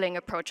different modeling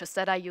approaches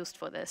that are used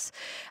for this.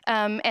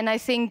 And I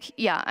think,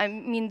 yeah, I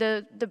mean,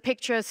 the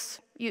pictures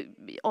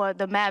or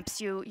the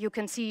maps, you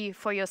can see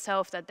for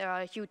yourself that there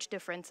are huge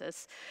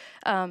differences,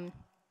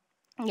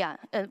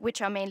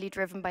 which are mainly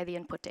driven by the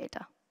input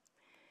data.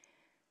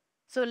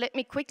 So let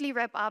me quickly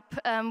wrap up.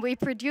 We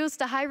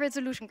produced a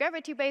high-resolution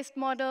gravity-based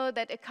model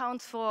that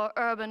accounts for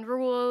urban,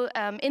 rural,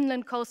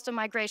 inland coastal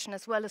migration,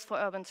 as well as for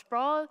urban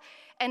sprawl.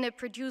 And it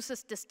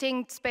produces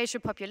distinct spatial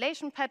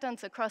population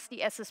patterns across the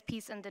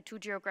SSPs and the 2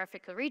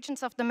 geographical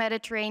regions of the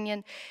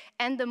Mediterranean.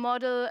 And the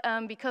model,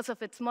 because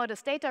of its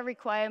modest data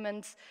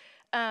requirements,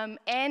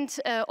 and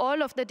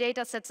all of the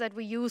data sets that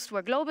we used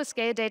were global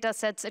scale data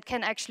sets, it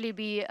can actually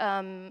be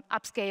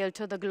upscaled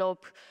to the globe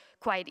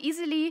quite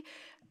easily.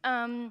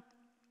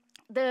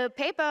 The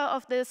paper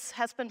of this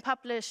has been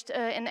published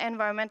in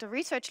Environmental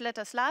Research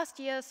Letters last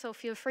year, so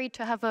feel free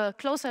to have a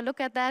closer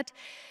look at that.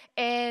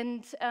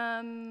 And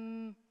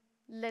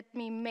let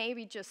me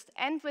maybe just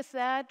end with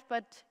that,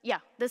 but yeah,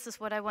 this is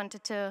what I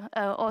wanted to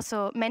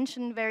also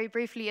mention very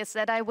briefly, is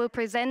that I will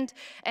present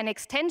an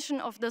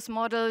extension of this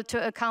model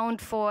to account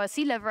for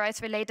sea level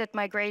rise related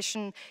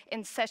migration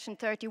in session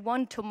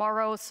 31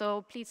 tomorrow,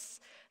 so please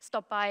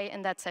stop by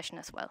in that session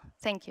as well.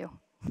 Thank you.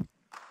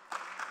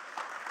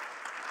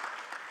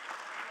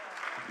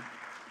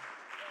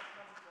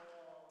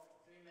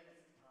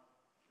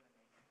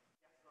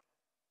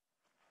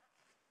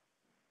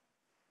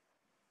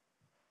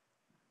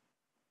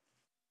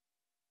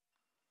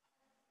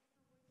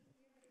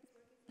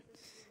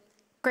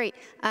 Great.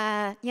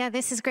 Yeah,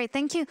 this is great.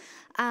 Thank you.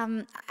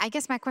 I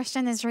guess my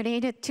question is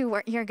related to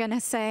what you're going to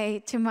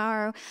say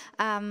tomorrow.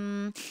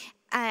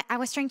 I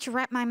was trying to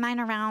wrap my mind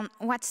around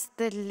what's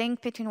the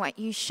link between what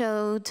you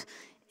showed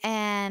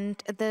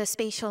and the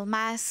spatial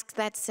mask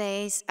that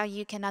says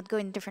you cannot go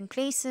in different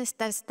places.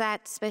 Does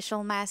that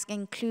spatial mask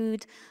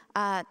include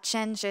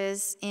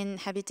changes in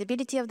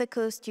habitability of the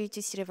coast due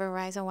to sea level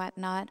rise or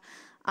whatnot?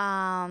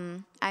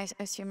 I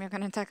assume you're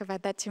going to talk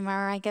about that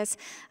tomorrow, I guess.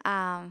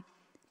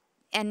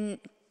 And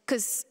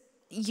because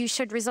you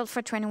showed results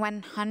for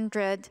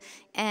 2100,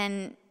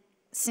 and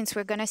since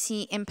we're going to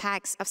see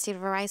impacts of sea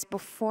level rise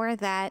before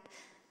that,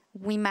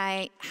 we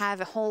might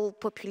have a whole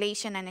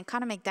population and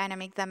economic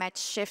dynamic that might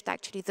shift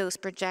actually those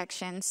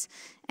projections,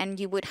 and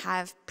you would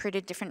have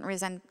pretty different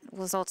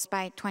results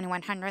by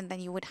 2100 than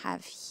you would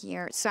have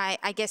here. So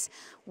I guess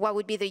what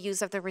would be the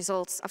use of the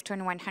results of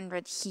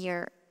 2100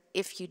 here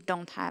if you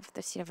don't have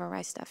the sea level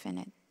rise stuff in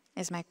it,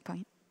 is my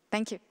point.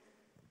 Thank you.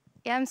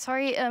 Yeah, I'm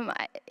sorry.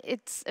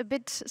 It's a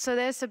bit, so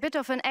there's a bit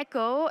of an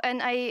echo,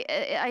 and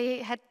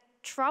I had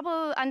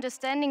trouble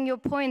understanding your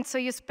point. So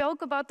you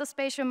spoke about the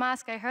spatial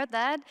mask, I heard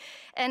that,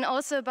 and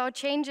also about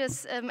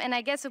changes, and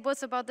I guess it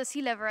was about the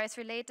sea level rise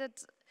related,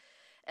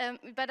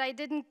 but I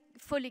didn't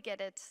fully get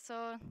it.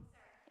 So,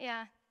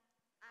 Yeah.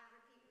 I'll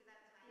repeat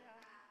without delay.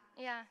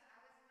 Yeah. So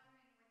I was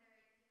wondering whether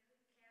you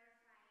could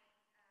clarify how you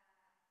would use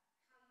those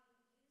results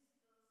if there is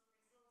no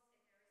sea level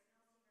rise stuff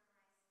in it,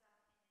 given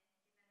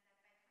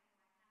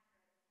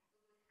that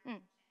by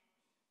 2100 we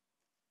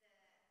would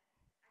have changed the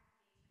application, right, the coast,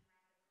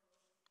 everything.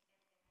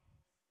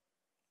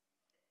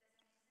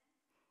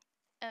 Does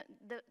that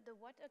make sense? The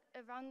what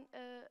around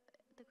the...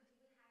 We would have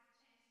changed the whole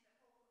population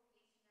dynamics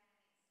in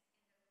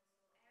the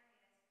coastal areas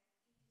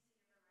due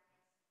to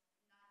sea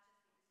level rise, not just because people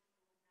would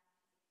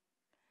not physically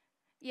be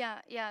present.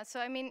 Yeah. So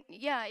I mean,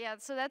 yeah.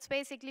 So that's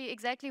basically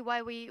exactly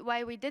why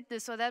we did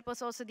this. So that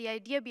was also the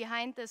idea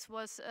behind this,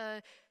 was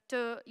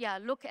to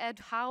look at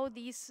how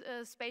these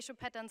spatial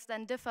patterns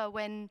then differ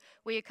when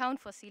we account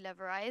for sea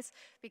level rise.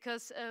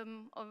 Because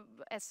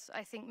as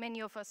I think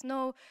many of us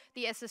know,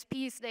 the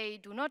SSPs, they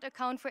do not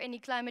account for any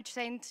climate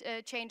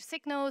change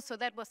signals. So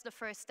that was the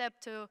first step,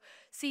 to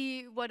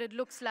see what it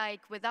looks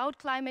like without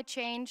climate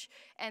change,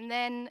 and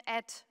then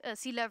add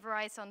sea level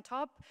rise on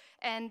top.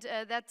 And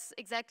that's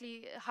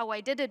exactly how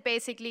I did it.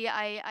 Basically,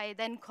 I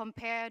then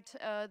compared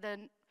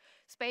the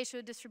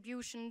spatial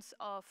distributions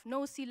of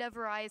no sea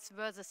level rise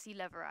versus sea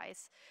level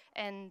rise.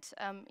 And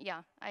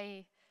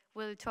I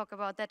will talk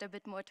about that a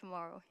bit more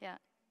tomorrow, yeah.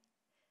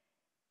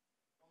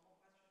 One more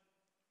question?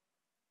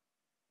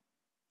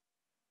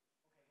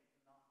 Okay,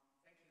 no,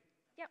 thank you.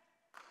 Yeah.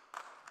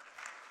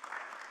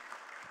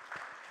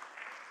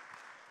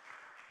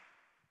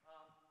 The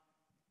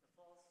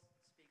fourth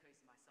speaker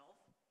is myself.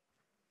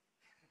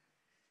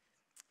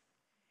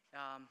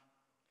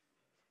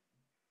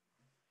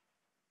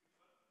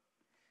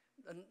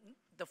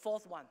 The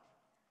fourth one.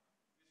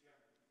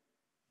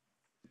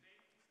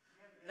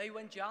 Lei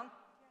Wenjiang.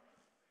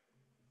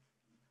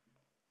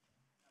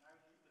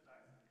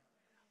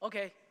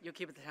 Okay, you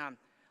keep the time.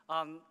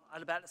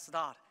 I'll better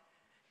start.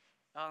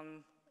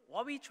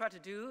 What we try to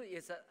do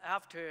is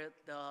after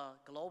the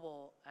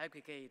global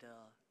aggregate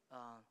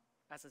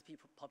SSP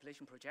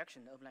population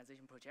projection,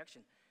 urbanization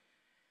projection,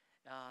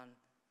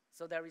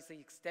 so there is the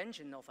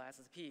extension of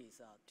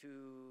SSPs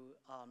to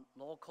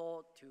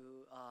local,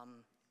 to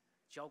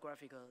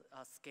geographical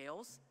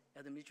scales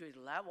at the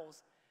administrative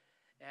levels.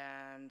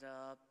 And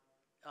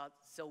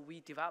so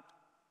we developed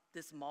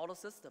this model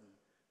system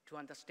to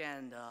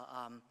understand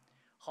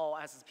how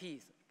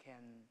SSPs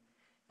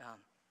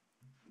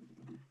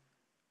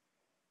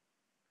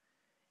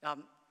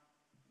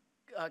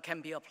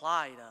can be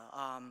applied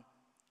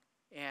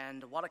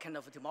and what kind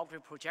of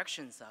demographic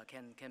projections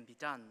can be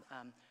done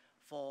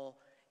for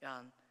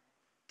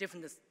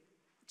different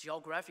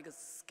geographic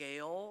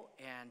scale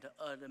and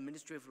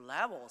administrative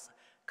levels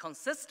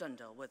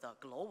consistent with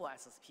global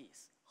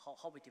SSPs,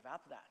 how we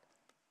develop that.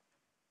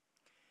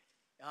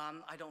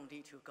 I don't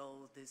need to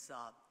go this.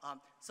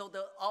 So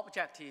the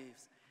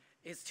objective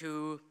is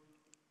to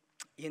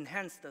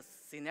enhance the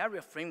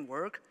scenario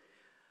framework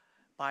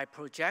by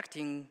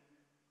projecting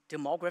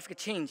demographic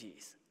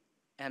changes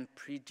and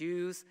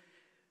produce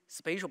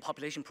spatial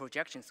population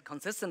projections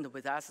consistent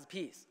with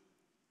SSPs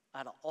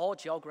at all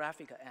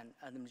geographic and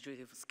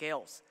administrative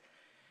scales,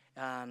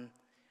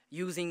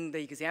 using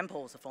the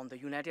examples from the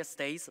United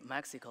States,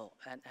 Mexico,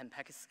 and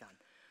Pakistan.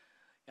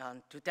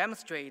 To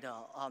demonstrate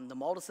the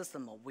model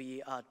system,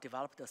 we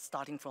developed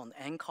starting from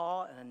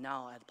NCAR and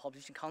now at the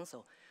Population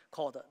Council,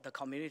 called the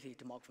Community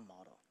Demography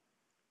Model.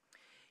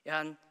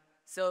 And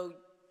so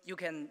you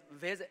can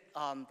visit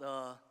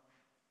the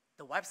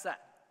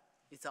website.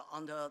 It's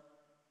under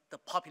the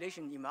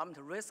Population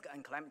Environmental Risk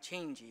and Climate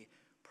Change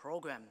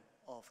program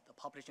of the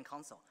Population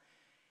Council.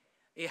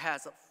 It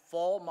has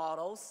 4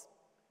 models.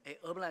 A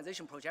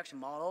urbanization projection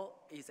model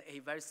is a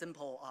very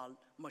simple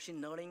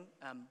machine learning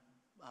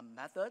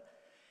method.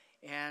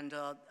 And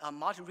a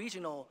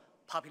multi-regional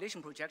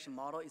population projection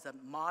model is a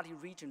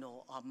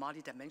multi-regional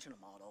multi-dimensional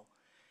model.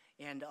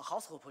 And a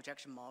household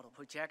projection model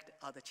project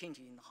the change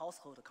in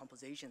household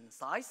composition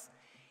size.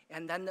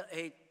 And then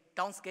a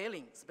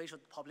downscaling, spatial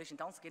population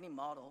downscaling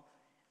model,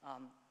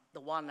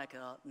 the one like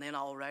Nena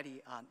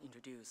already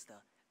introduced,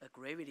 a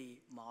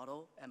gravity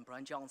model, and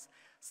Brian Jones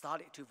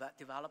started to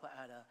develop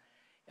at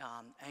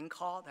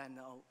NCAR, and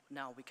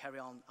now we carry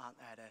on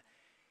at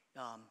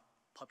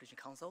Population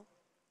Council.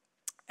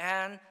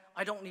 And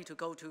I don't need to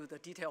go to the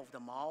detail of the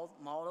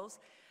models.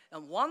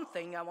 And one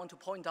thing I want to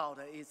point out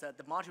is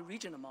the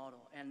multi-regional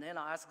model. And then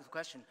I ask the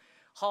question,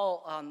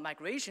 how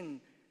migration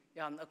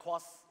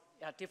across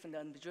different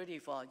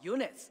administrative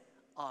units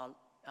are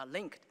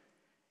linked.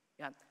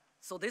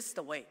 So this is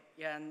the way.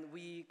 And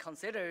we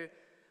consider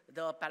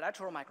the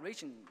bilateral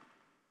migration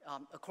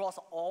across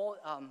all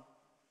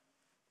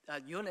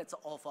units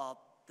of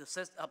the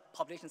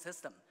population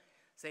system.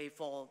 Say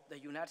for the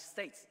United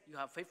States, you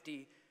have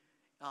 50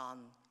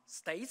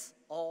 states.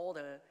 All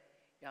the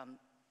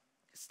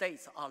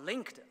states are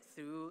linked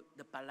through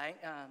the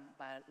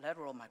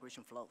bilateral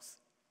migration flows.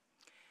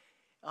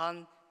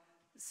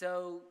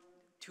 So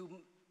to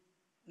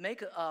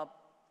make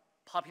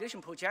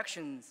population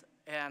projections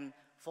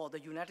for the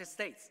United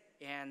States,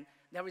 and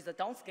there is a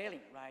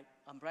downscaling, right?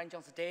 Brian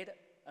Jones did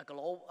a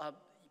global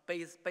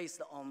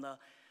based on the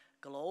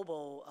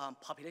global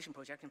population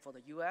projection for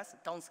the US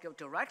downscale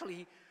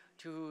directly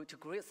to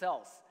grid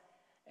cells.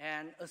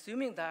 And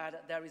assuming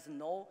that there is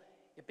no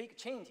big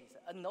changes,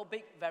 no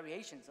big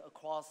variations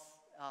across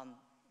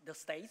the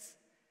states.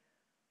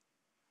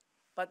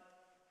 But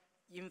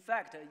in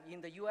fact,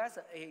 in the US,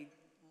 a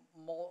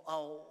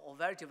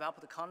very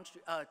developed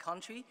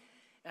country,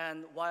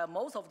 and while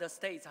most of the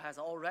states has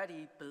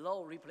already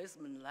below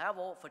replacement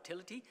level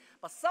fertility,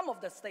 but some of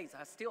the states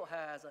still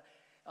has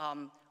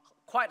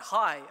quite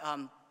high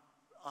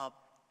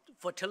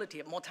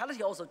fertility.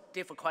 Mortality also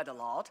differ quite a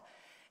lot.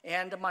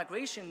 And the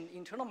migration,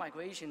 internal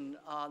migration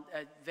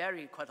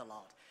vary quite a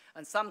lot.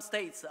 And some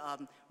states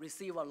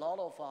receive a lot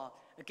of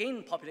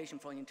gain population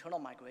from internal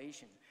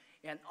migration.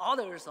 And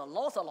others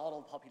lost a lot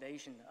of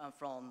population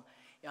from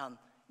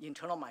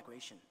internal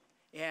migration.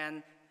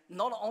 And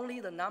not only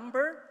the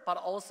number, but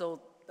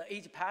also the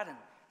age pattern.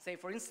 Say,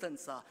 for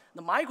instance,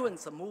 the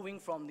migrants are moving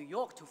from New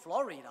York to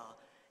Florida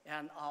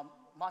and are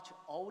much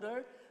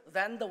older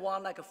than the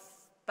one like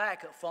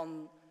back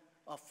from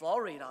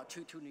Florida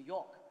to New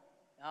York.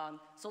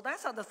 So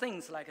that's are the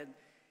things like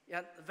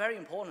very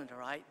important,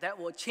 right? That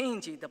will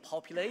change the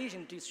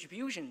population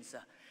distributions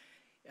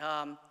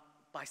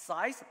by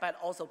size, but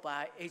also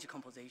by age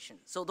composition.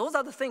 So those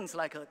are the things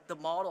like the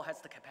model has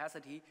the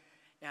capacity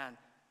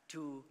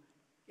to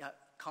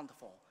count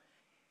for.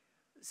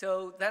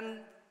 So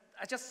then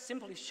I just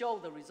simply show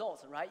the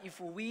results, right?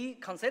 If we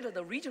consider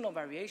the regional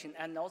variation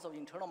and also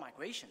internal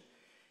migration,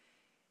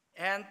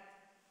 and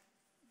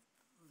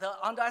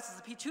under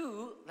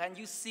SSP2, then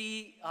you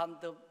see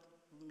the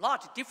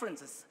large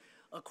differences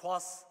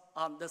across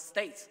the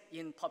states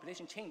in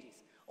population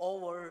changes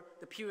over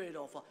the period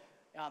of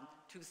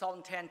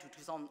 2010 to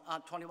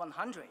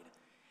 2100,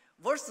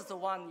 versus the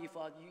one if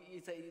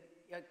it's a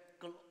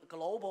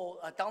global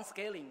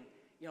downscaling,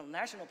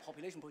 national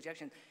population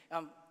projection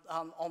on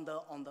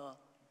the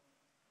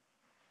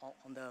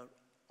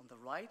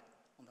right,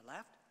 on the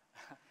left.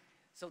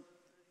 So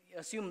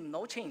assume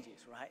no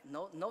changes, right?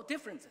 No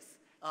differences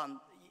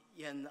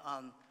in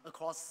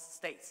across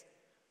states.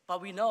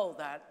 But we know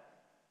that,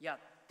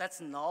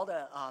 that's not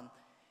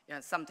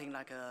something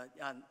like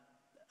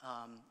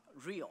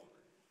real.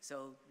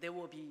 So there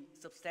will be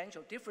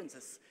substantial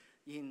differences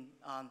in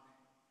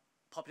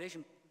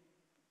population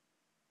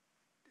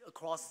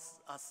across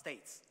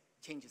states,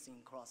 changes in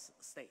across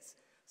states.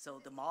 So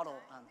the model.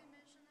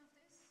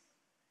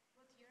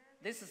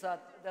 This is the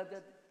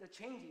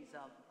changes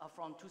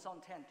from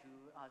 2010 to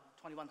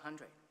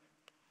 2100.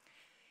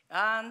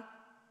 And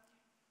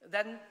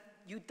then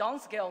you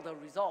downscale the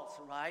results,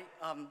 right,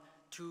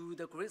 to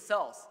the grid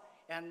cells.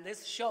 And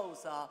this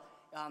shows the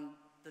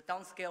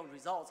downscale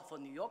results for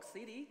New York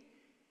City.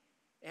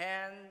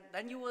 And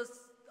then you was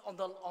on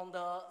the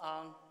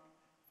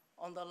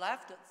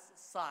left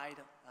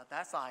side,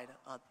 that side,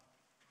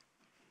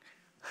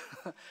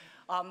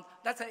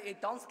 that's a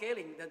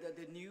downscaling,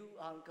 the new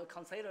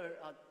consider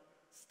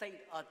state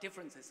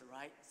differences,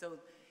 right? So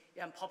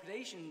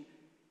population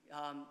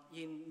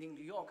in New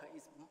York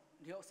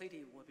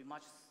City will be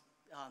much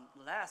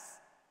less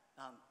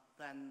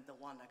than the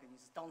one that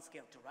is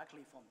downscaled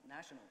directly from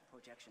national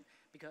projection,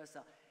 because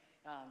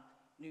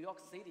New York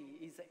City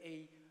is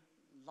a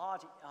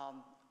large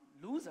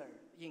loser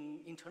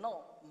in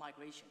internal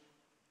migration.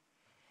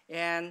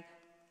 And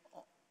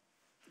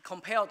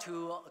compared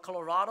to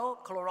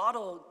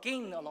Colorado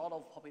gained a lot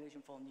of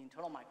population from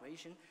internal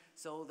migration.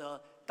 So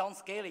the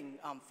downscaling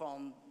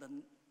from the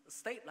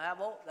state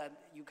level, that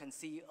you can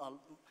see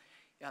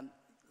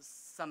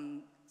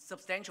some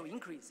substantial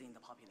increase in the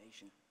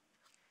population.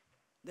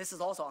 This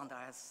is also under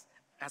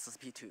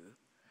SSP2.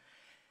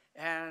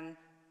 And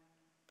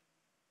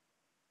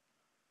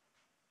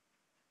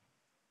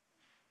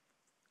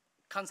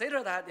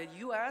consider that the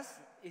US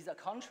is a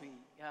country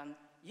and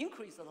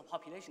increase of the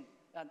population.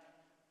 And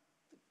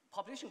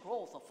population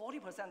growth, 40%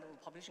 of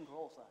the population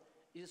growth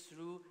is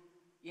through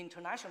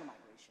international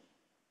migration.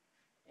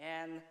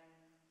 And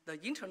the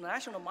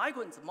international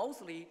migrants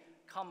mostly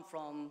come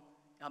from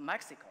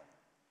Mexico.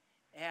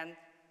 And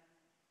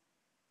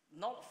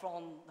not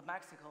from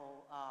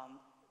Mexico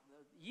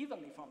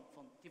evenly from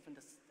different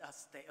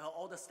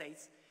all the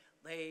states.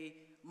 They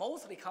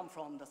mostly come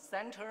from the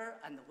center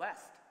and the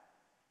west.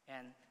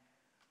 And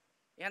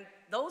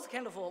those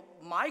kind of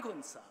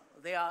migrants,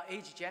 their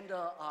age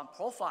gender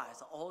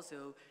profiles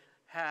also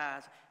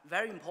has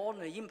very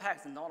important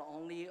impacts not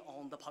only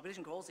on the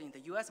population growth in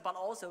the US, but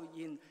also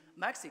in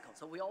Mexico.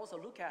 So we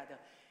also look at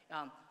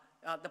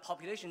the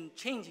population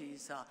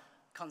changes,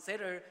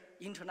 consider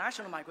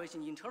international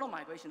migration, internal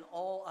migration,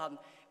 all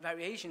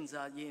variations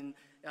in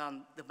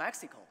the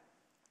Mexico.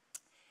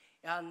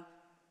 And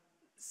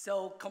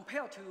so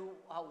compared to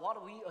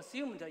what we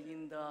assumed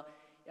in the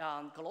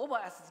global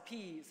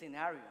SSP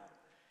scenario,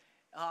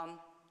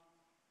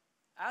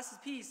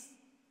 SSPs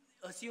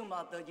assume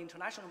the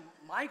international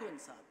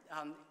migrants,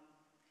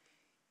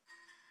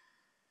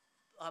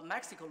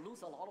 Mexico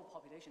lose a lot of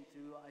population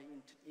through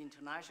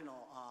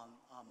international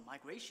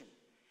migration.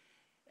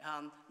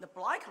 The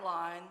black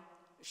line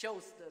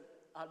shows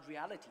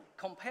reality.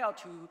 Compared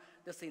to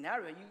the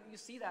scenario, you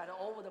see that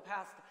over the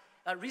past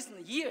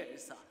recent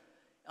years,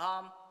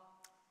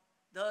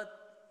 the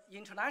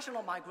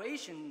international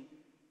migration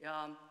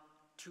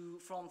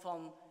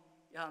from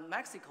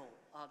Mexico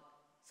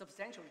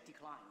substantially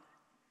declined.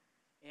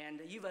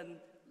 And even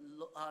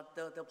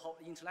the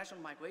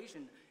international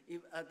migration,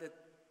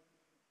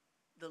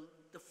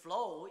 the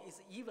flow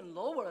is even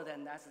lower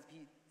than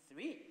SSP3,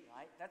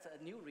 right? That's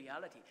a new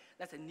reality.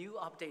 That's a new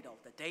update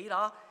of the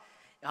data.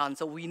 And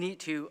so we need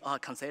to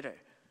consider.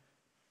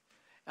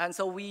 And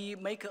so we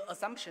make an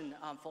assumption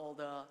for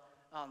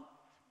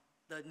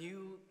the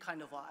new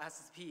kind of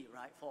SSP,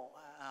 right, for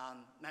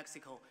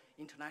Mexico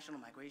international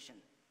migration.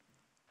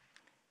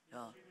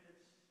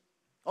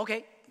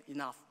 Okay,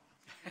 enough.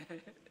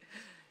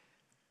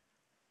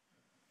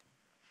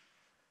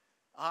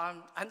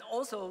 And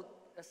also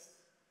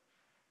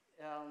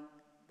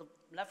the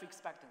life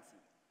expectancy.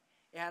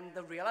 And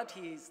the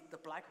reality is the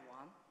black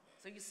one.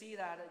 So you see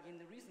that in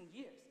the recent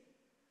years,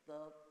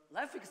 the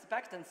life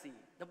expectancy,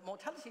 the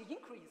mortality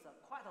increased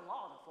quite a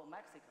lot for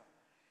Mexico.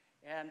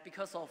 And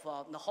because of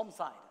the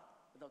homicide,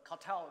 the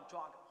cartel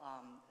drug,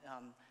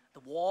 the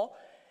war,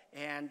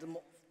 and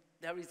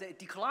there is a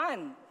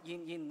decline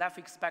in life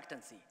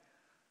expectancy,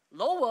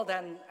 lower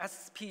than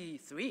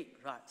SSP3,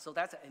 right? So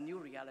that's a new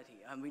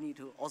reality, and we need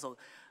to also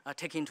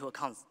take into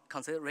account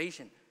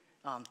consideration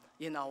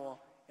in our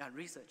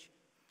research.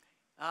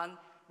 And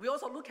we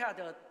also look at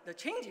the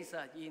changes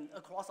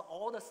across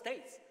all the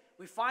states.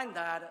 We find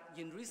that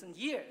in recent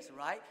years,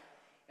 right,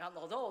 and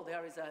although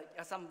there is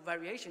some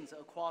variations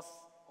across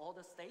all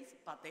the states,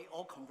 but they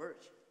all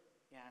converge.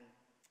 And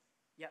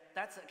yeah,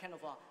 that's a kind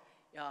of a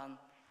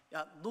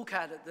look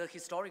at the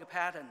historical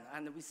pattern,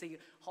 and we see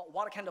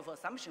what kind of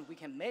assumption we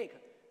can make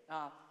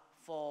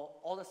for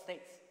all the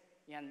states.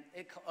 And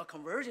a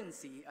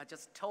convergency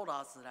just told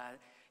us that,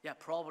 yeah,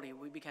 probably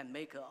we can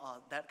make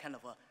that kind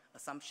of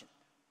assumption.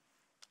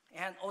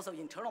 And also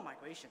internal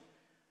migration.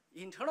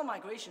 Internal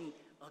migration,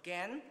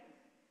 again,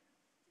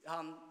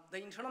 the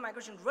internal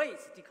migration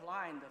rates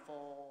declined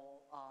for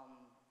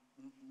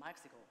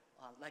Mexico,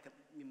 like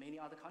in many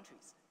other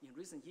countries in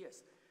recent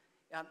years,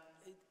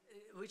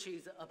 which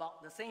is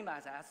about the same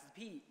as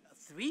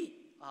SSP3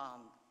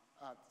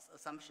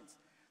 assumptions.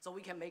 So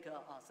we can make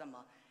some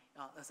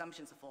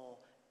assumptions for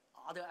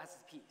other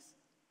SSPs.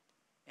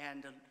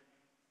 And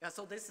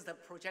so this is the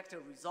projected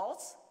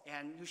results,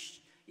 and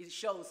it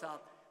shows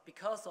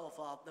because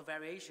of the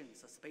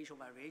variations, spatial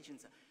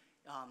variations,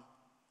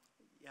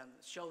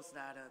 shows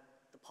that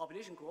the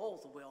population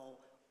growth will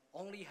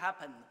only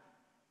happen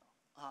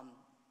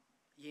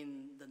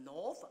in the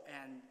north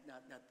and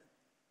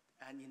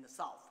in the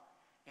south.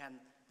 And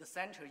the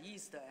center,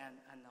 east,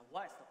 and the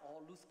west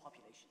all lose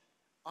population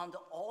under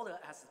all the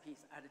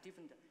SSPs at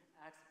different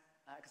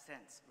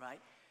extents, right?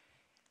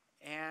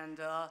 And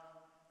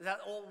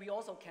we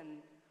also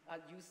can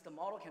use the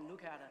model, can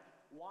look at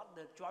what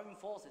the driving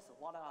forces,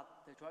 what are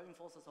the driving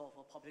forces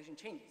of population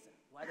changes,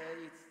 whether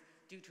it's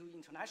due to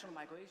international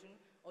migration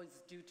or it's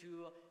due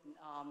to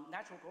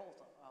natural growth,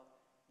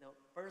 the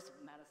birth,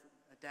 medicine,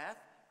 death,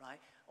 right?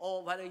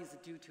 Or whether it's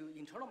due to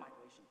internal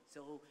migration.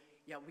 So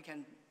yeah, we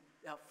can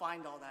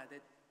find out that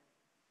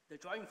the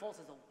driving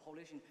forces of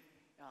population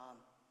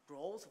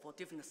growth for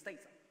different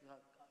states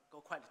go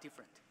quite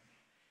different.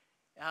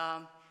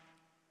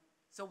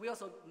 So we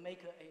also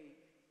make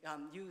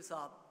use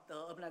the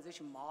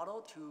urbanization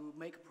model to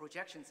make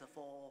projections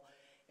for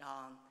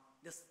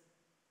this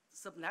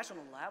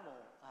subnational level,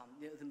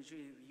 the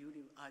majority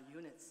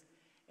units.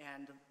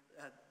 And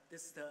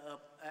this is the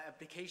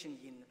application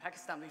in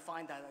Pakistan. We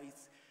find that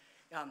it's,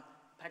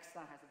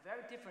 Pakistan has a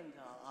very different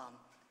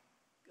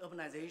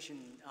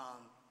urbanization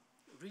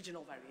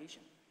regional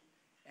variation.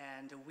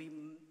 And we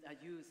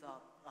use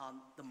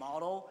the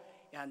model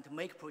and to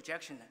make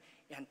projection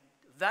and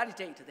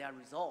validate their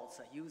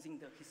results using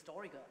the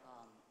historical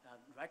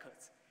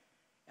records.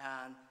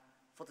 And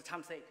for the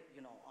time's sake,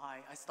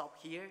 I stop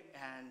here,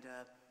 and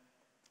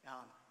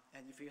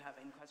if you have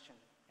any question,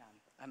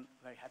 I'm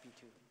very happy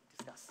to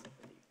discuss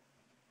with you.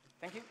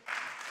 Thank you.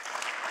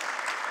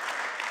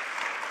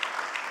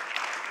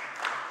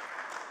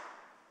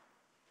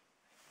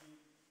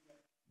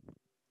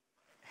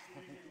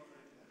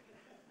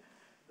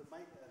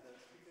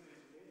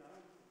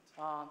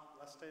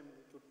 Last time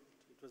it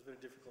was very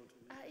difficult to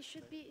me. It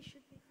should be.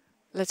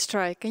 Let's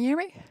try. Can you hear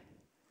me?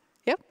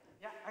 Yep?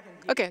 Yeah, I can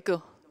hear. Okay,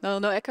 cool.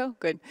 No echo?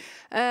 Good.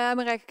 I'm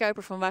Marijke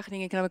Kuiper from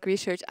Wageningen Economic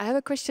Research. I have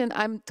a question.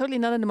 I'm totally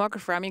not a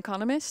demographer, I'm an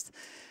economist.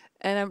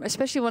 And I'm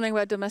especially wondering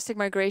about domestic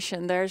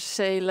migration. There's,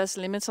 say, less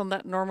limits on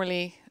that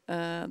normally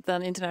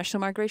than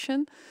international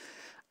migration.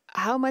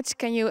 How much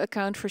can you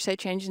account for, say,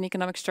 change in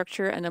economic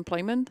structure and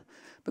employment?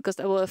 Because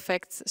that will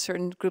affect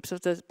certain groups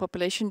of the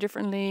population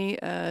differently.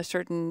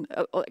 Certain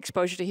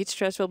exposure to heat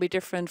stress will be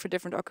different for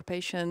different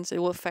occupations. It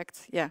will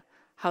affect,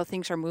 how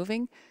things are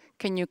moving.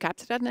 Can you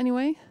capture that in any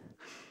way?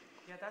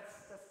 Yeah, that's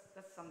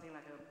something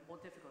like more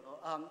difficult.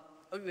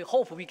 We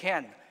hope we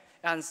can,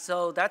 and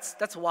so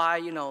that's why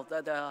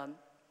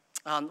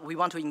we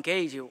want to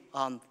engage you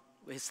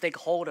with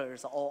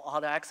stakeholders or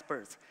other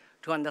experts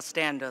to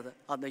understand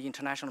the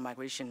international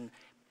migration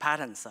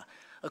patterns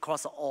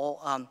across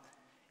all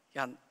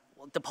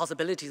the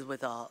possibilities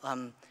with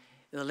the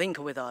link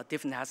with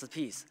different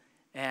SSPs.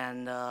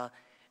 And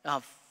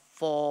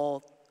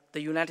for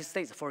the United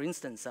States, for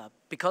instance,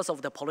 because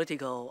of the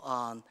political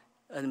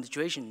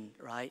administration,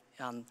 right,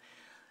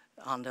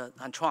 under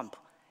Trump,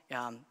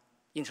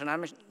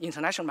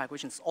 international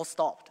migrations all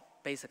stopped,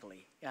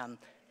 basically. This was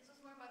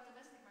more about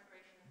domestic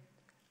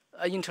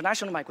migration.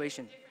 International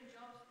migration. Different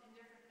jobs in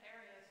different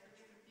areas for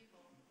different people.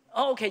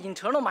 Oh, okay,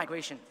 internal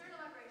migration. Internal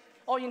migration.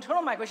 Oh,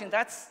 internal migration,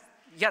 that's,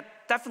 yeah,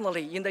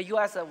 definitely. In the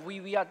US,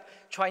 we are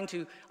trying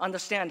to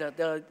understand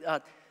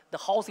the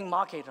housing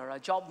market or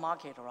job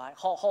market, right?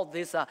 How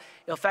this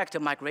affect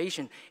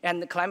migration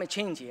and climate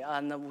change.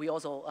 And we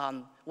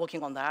also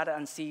working on that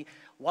and see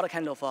what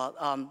kind of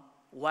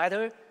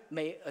weather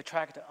may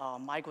attract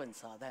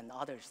migrants than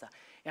others.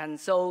 And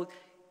so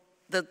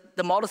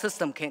the model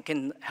system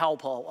can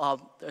help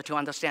to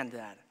understand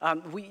that.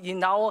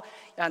 In our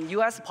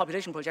US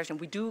population projection,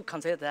 we do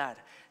consider that.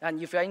 And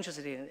if you're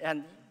interested in,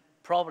 and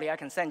probably I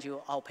can send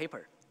you our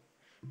paper.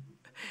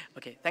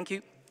 Okay, thank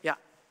you. Yeah.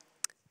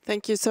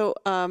 Thank you. So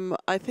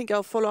I think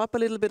I'll follow up a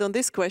little bit on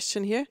this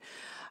question here.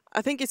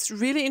 I think it's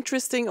really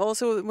interesting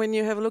also when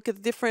you have a look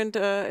at different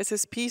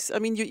SSPs. I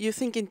mean, you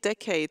think in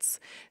decades.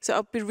 So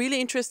I'll be really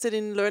interested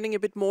in learning a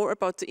bit more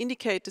about the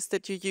indicators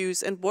that you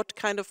use and what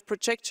kind of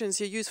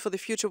projections you use for the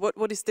future.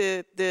 What is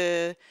the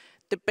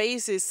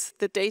basis,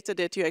 the data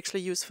that you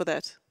actually use for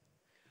that?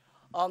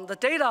 The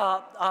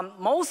data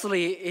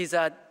mostly is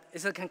a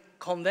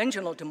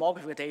conventional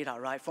demographic data,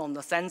 right, from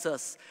the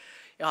census,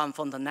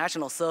 from the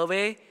national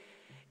survey,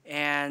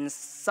 and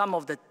some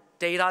of the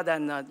data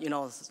then, you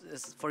know,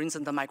 for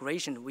instance, the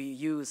migration, we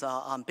use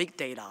big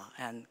data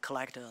and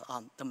collect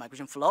the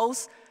migration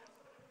flows.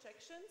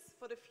 Projections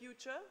for the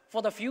future?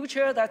 For the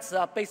future, that's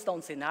based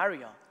on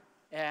scenario.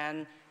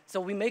 And so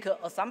we make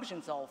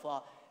assumptions of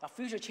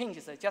future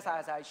changes, just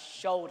as I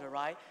showed,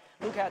 right?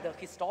 Look at the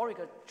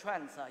historical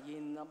trends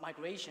in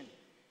migration.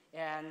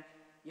 And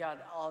yeah,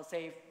 I'll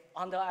say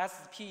under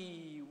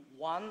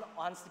SSP1,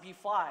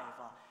 SSP5,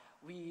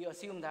 we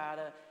assume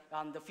that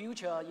the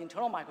future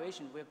internal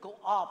migration will go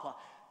up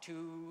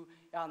to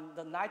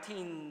the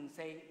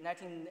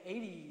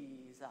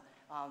 1980s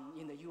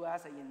in the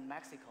US and in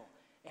Mexico.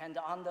 And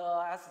under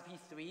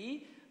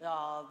SSP3,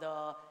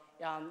 the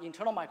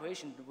internal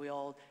migration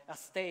will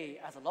stay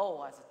as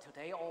low as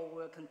today or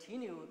will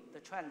continue the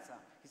trends,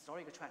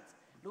 historical trends.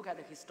 Look at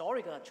the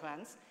historical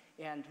trends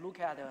and look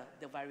at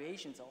the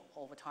variations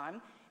over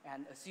time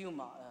and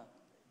assume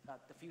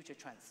the future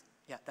trends.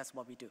 Yeah, that's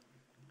what we do.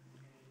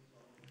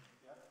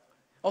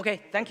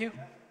 Okay, thank you.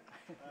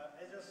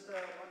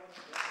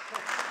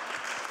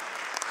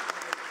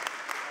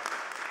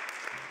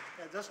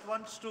 I just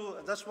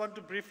want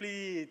to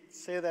briefly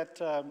say that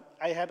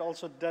I had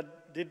also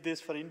did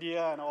this for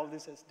India and all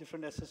these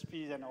different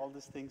SSPs and all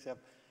these things,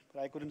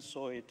 but I couldn't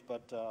show it.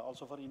 But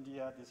also for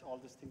India, all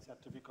these things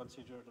have to be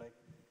considered, like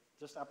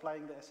just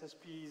applying the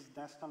SSP's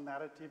national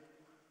narrative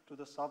to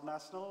the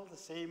subnational, the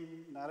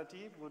same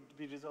narrative would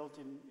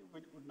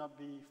not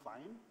be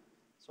fine.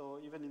 So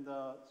even in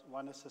the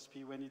one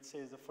SSP, when it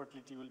says the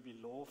fertility will be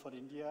low for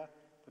India,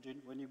 but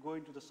when you go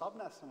into the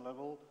subnational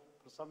level,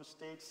 for some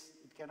states,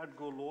 it cannot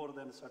go lower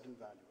than a certain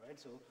value, right?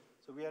 So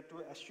we have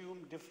to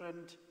assume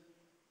different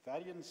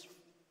variants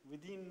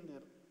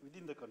within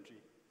the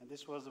country. And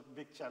this was a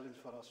big challenge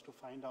for us to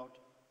find out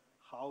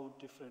how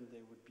different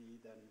they would be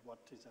than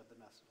what is at the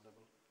national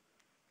level.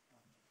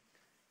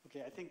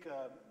 Okay, I think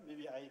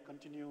maybe I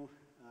continue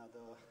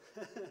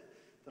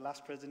the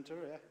last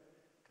presenter, yeah?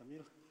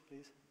 Camille,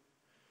 please.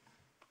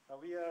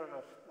 We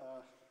are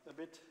a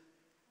bit,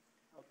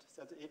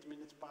 at 8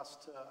 minutes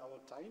past our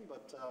time,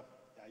 but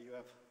yeah, you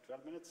have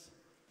 12 minutes.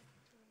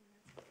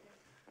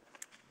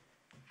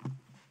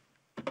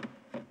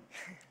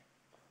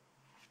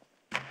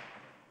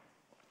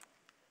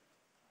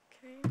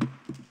 Okay.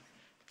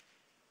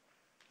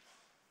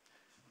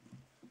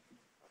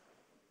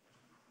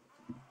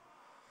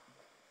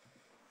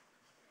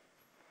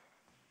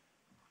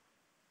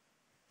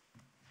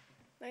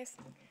 Nice.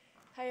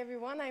 Hi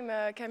everyone, I'm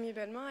Camille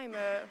Belmont. I'm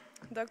a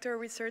doctoral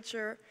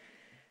researcher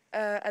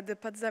at the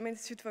Potsdam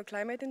Institute for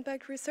Climate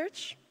Impact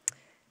Research.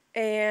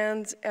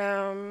 And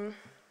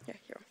yeah,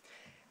 here.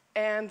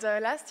 And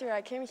last year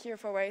I came here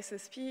for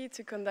YSSP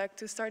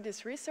to start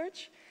this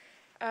research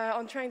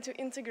on trying to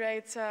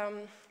integrate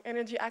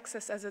energy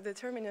access as a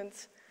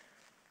determinant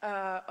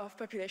of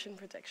population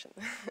protection.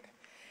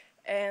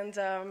 And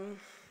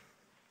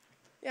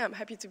yeah, I'm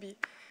happy to be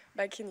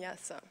back in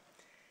IIASA.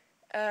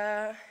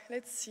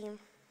 Let's see.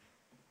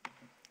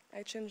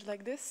 I change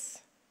like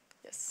this.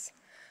 Yes.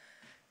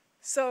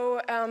 So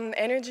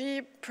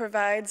energy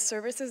provides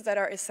services that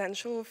are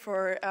essential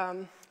for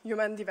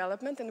human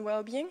development and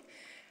well-being.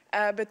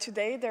 But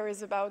today there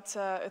is about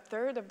a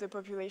third of the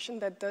population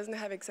that doesn't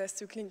have access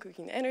to clean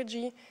cooking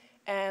energy,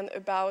 and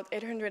about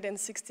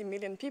 860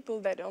 million people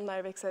that don't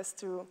have access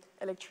to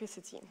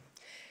electricity.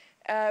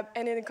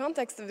 And in the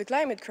context of the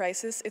climate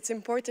crisis, it's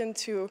important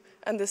to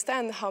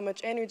understand how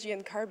much energy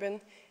and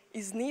carbon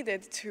is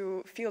needed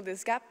to fill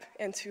this gap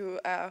and to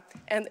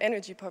end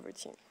energy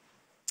poverty.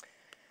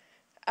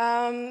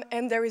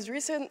 And there is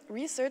recent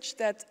research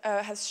that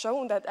has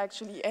shown that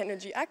actually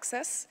energy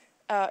access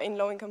in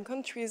low-income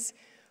countries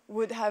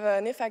would have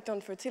an effect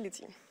on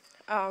fertility.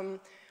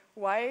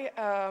 Why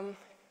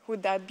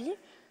would that be?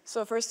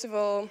 So first of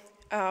all,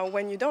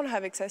 when you don't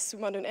have access to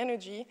modern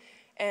energy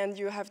and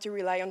you have to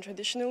rely on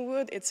traditional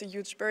wood, it's a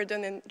huge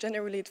burden, and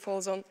generally it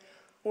falls on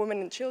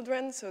women and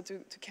children, so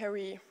to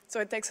carry, so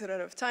it takes a lot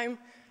of time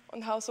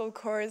on household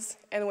chores,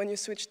 and when you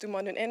switch to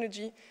modern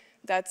energy,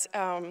 that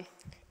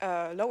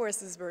lowers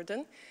this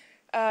burden.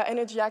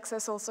 Energy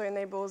access also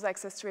enables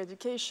access to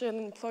education,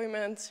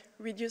 employment,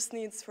 reduced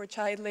needs for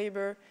child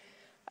labor,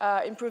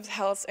 improved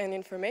health and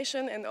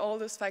information, and all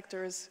those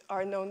factors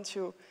are known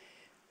to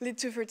lead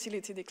to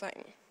fertility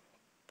decline.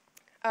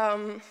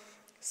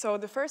 So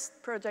the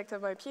first project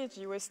of my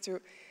PhD was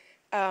to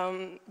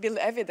build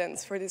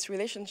evidence for this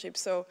relationship.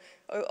 So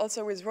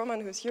also with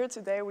Roman, who's here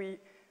today, we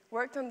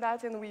worked on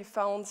that, and we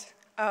found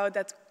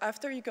that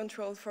after you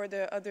control for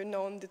the other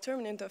known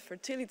determinant of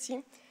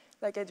fertility,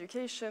 like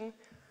education,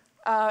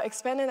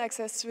 expanded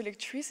access to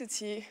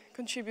electricity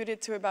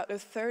contributed to about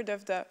 1/3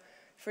 of the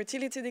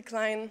fertility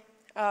decline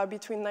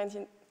between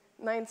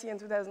 1990 and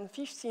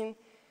 2015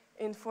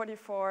 in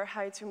 44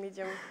 high to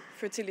medium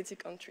fertility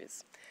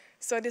countries.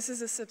 So this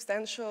is a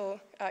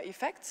substantial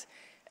effect,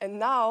 and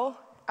now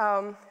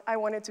I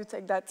wanted to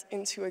take that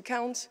into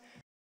account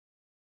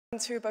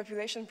into a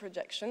population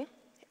projection.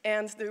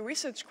 And the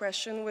research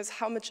question was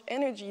how much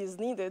energy is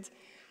needed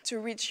to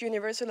reach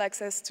universal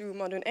access to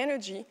modern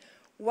energy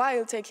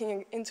while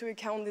taking into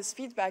account this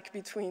feedback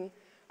between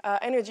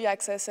energy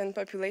access and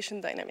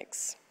population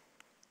dynamics.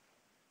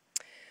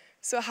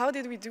 So how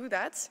did we do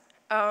that?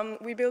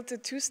 We built a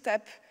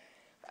two-step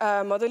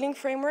modeling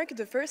framework.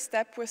 The first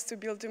step was to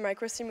build a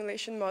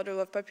microsimulation model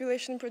of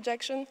population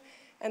projection,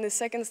 and the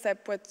second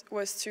step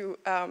was to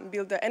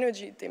build the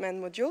energy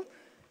demand module.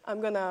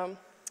 I'm gonna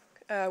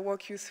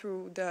walk you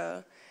through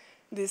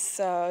this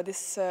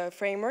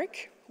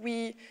framework.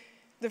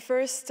 The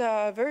first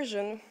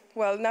version,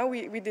 well, now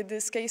we did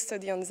this case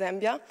study on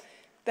Zambia.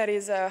 That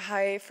is a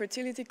high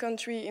fertility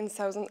country in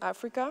Southern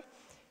Africa,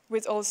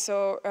 with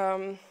also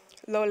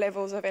low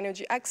levels of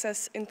energy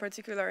access, in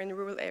particular in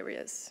rural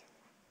areas.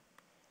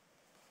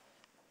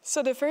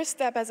 So the first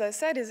step, as I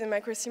said, is a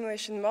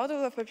microsimulation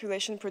model of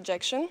population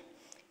projection.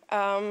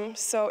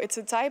 So it's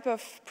a type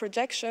of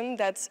projection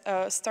that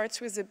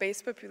starts with the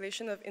base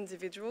population of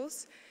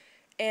individuals,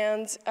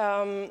 and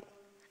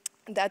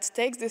that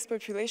takes this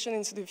population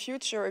into the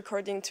future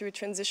according to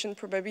transition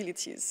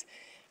probabilities.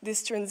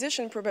 These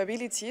transition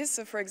probabilities,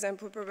 so for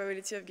example,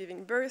 probability of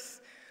giving birth,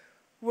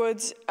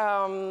 would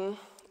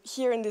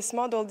here in this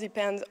model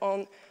depend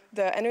on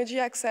the energy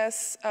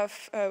access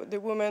of the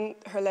woman,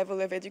 her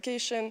level of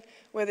education,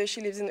 whether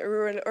she lives in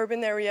rural or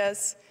urban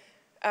areas,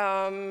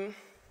 and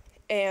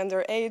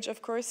her age,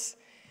 of course.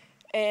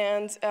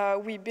 And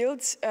we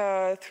built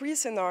 3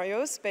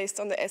 scenarios based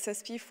on the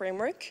SSP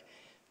framework.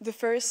 The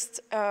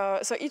first,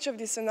 so each of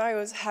these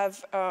scenarios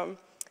have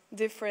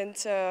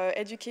different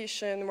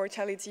education,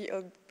 mortality,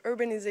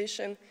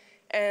 urbanization,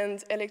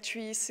 and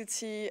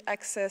electricity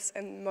access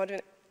and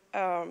modern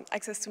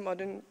access to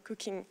modern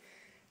cooking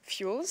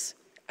fuels.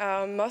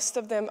 Most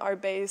of them are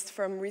based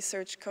from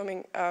research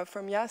coming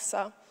from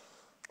IIASA.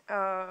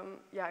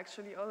 Yeah,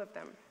 actually all of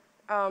them.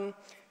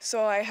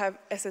 So I have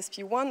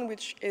SSP1,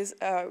 which is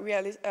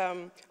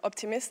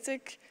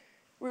optimistic.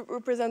 We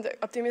represent the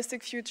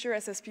optimistic future.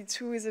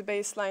 SSP2 is a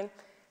baseline.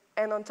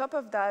 And on top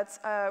of that,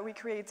 we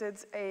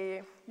created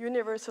a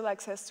universal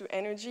access to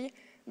energy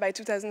by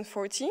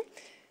 2040.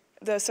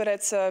 So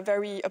that's a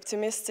very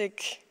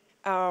optimistic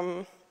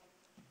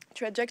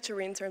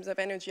trajectory in terms of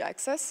energy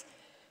access.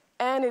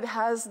 And it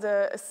has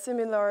the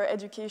similar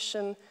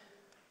education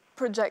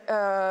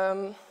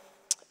projection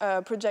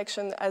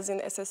as in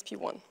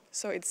SSP1.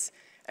 So it's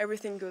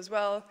everything goes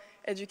well,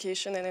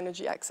 education and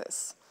energy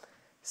access.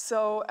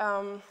 So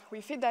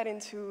we feed that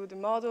into the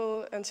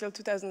model until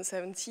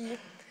 2070,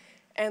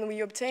 and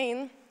we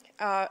obtain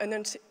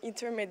an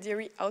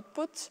intermediary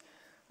output,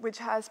 which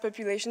has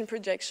population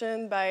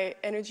projection by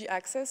energy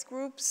access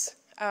groups,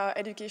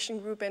 education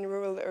group, and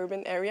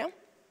rural-urban area.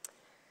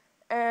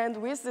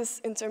 And with this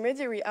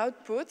intermediary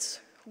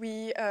output,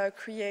 we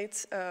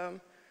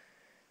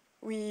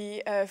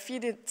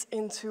feed it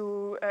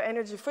into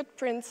energy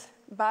footprint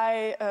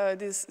by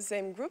these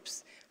same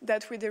groups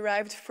that we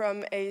derived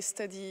from a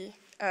study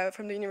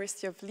from the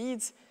University of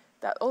Leeds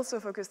that also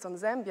focused on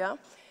Zambia.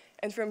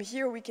 And from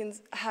here, we can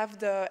have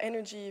the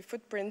energy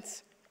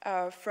footprint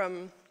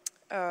from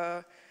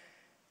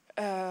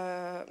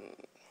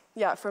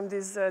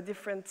these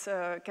different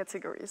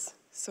categories.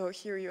 So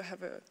here you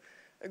have a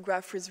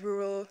graph with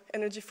rural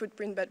energy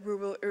footprint, but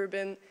rural,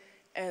 urban,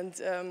 and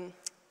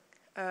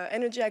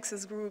energy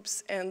access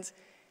groups and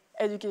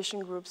education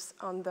groups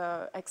on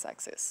the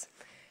x-axis.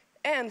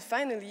 And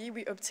finally,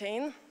 we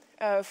obtain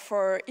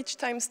for each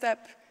time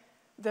step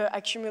the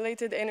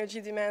accumulated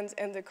energy demand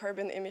and the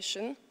carbon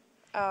emission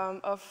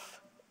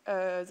of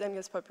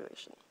Zambia's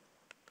population.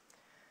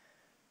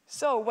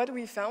 So what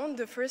we found,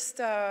 the first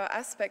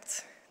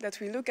aspect that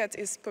we look at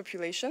is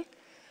population,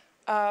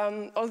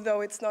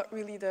 although it's not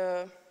really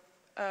the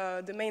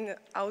main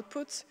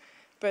output,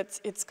 but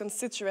it's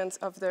constituent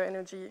of the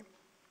energy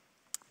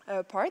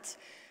part.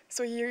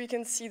 So here you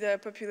can see the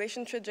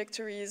population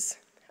trajectories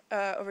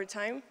over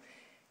time.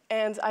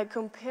 And I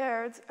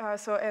compared,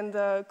 and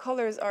the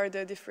colors are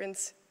the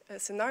different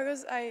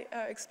scenarios I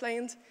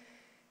explained.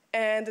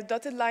 And the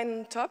dotted line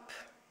on top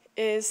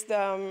is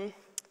the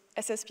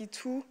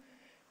SSP2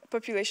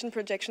 population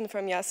projection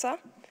from IIASA.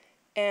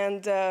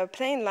 And the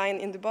plain line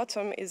in the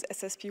bottom is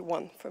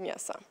SSP1 from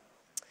IIASA.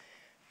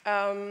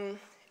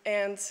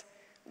 And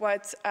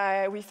what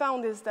we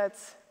found is that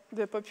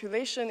the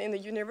population in the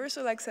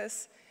universal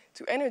access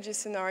to energy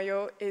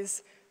scenario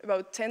is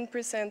about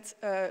 10%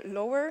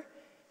 lower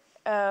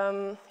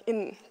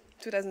in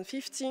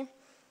 2050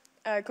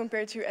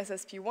 compared to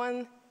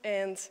SSP1,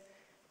 and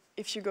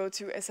if you go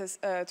to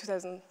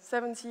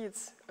 2070,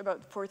 it's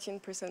about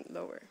 14%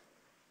 lower.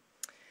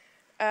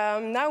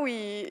 Now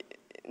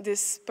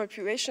this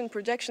population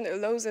projection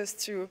allows us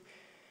to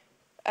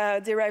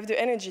derive the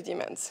energy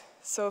demand.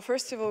 So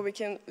first of all, we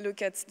can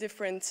look at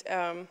different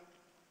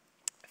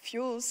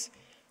fuels.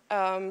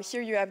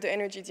 Here you have the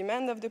energy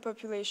demand of the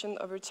population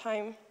over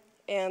time,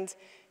 and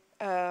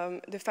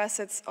the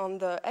facets on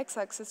the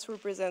x-axis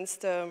represents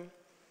the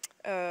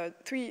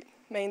three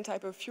main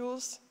type of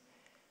fuels,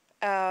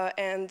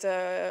 and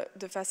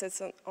the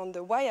facets on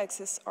the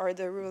y-axis are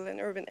the rural and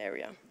urban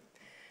area.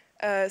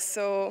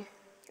 So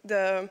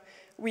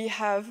we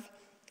have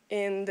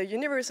in the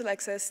universal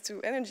access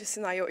to energy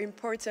scenario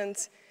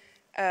important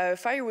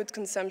firewood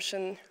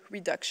consumption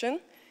reduction.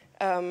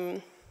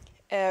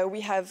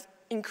 We have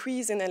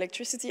increase in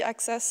electricity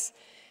access,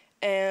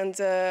 and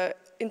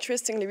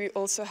interestingly, we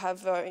also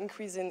have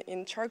increase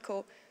in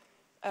charcoal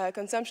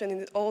consumption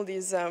in all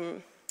these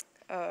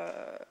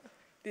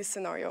this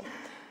scenario.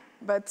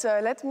 But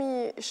let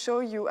me show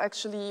you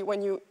actually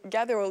when you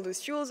gather all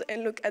those fuels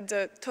and look at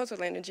the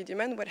total energy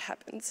demand, what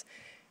happens.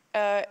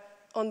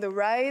 On the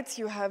right,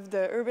 you have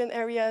the urban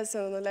areas,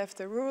 and on the left,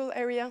 the rural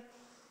area.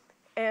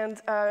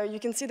 And you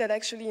can see that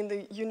actually in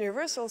the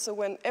universal, so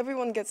when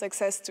everyone gets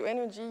access to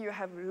energy, you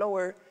have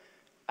lower,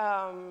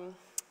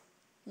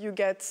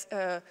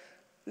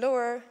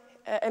 lower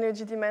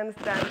energy demand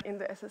than in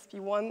the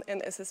SSP1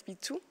 and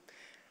SSP2.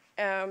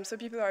 So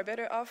people are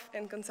better off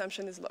and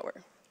consumption is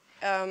lower.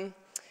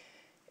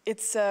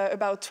 It's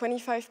about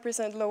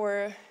 25%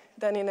 lower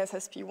than in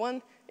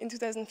SSP1 in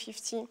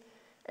 2050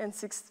 and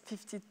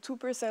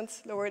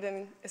 52% lower than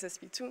in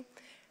SSP2.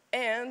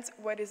 And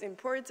what is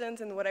important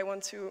and what I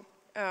want to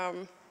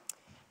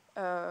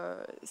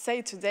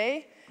say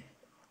today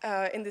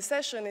in the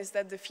session is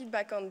that the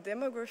feedback on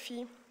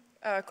demography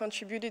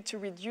contributed to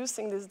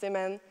reducing this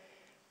demand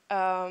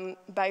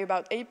by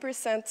about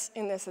 8%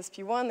 in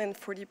SSP1 and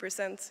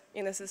 40%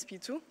 in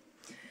SSP2.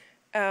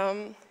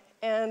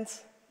 And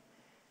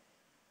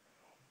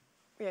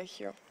we are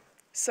here.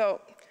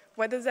 So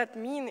what does that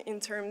mean in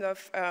terms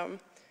of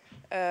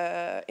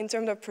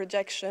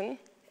projection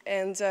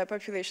and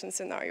population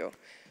scenario?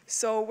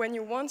 So when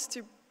you want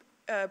to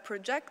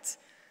project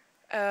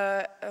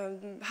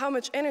how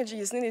much energy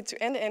is needed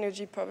to end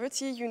energy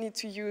poverty, you need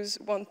to use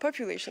one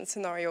population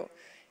scenario.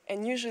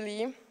 And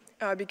usually,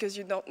 because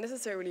you don't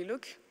necessarily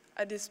look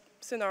at these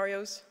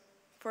scenarios,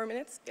 4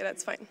 minutes? Yeah,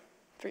 that's fine,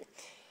 3.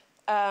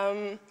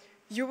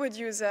 You would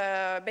use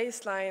a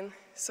baseline,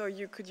 so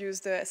you could use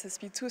the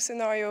SSP2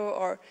 scenario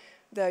or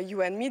the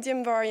UN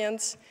medium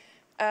variant.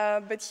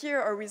 But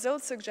here our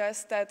results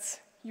suggest that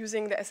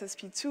using the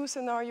SSP2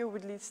 scenario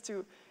would lead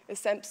to a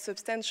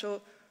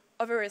substantial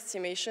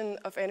overestimation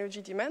of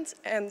energy demand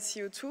and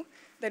CO2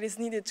 that is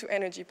needed to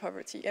energy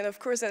poverty. And of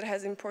course, that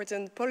has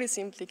important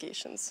policy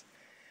implications.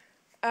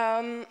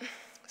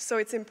 So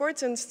it's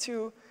important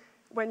to,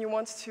 when you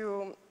want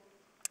to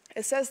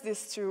assess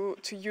this, to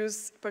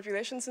use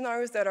population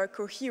scenarios that are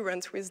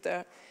coherent with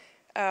the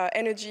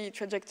energy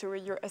trajectory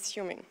you're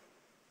assuming.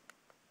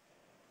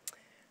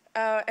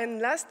 And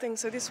last thing,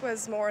 so this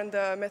was more on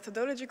the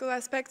methodological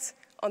aspect.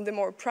 On the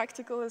more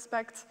practical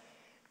aspect,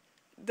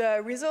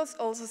 the results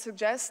also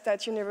suggest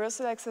that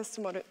universal access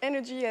to modern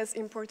energy has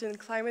important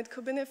climate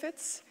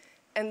co-benefits,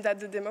 and that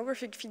the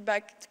demographic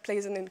feedback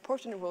plays an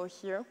important role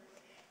here.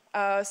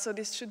 So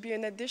this should be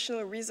an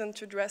additional reason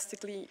to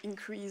drastically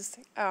increase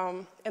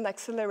and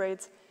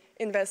accelerate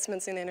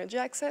investments in energy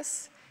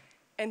access.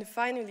 And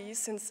finally,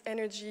 since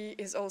energy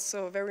is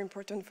also very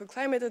important for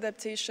climate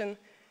adaptation,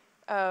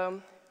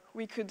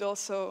 we could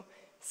also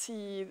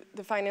see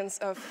the finance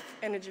of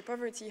energy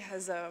poverty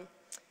has a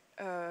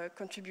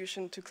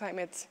contribution to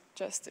climate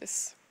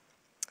justice.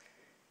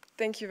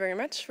 Thank you very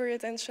much for your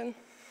attention.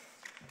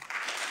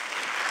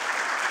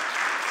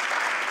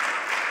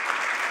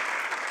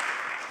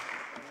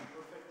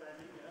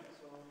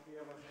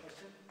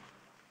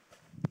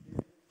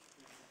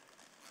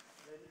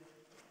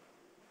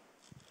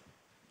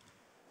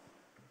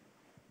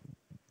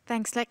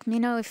 Thanks. Let me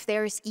know if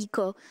there is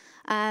echo.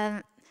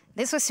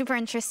 This was super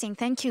interesting.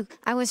 Thank you.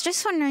 I was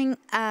just wondering,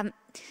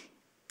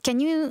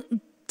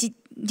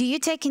 do you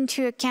take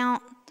into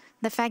account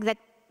the fact that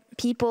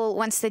people,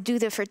 once they do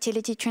the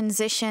fertility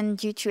transition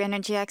due to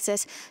energy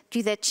access,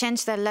 do they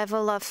change their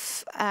level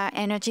of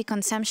energy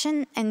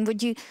consumption? And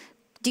do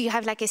you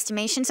have like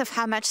estimations of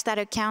how much that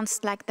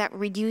accounts, like that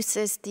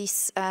reduces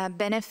this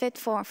benefit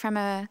from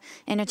a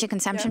energy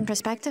consumption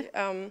perspective?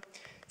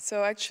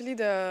 So actually,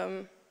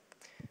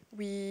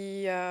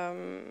 we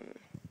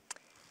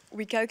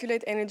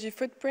calculate energy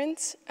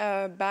footprint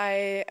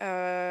by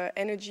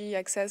energy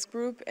access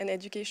group and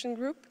education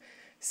group.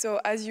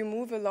 So as you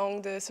move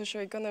along the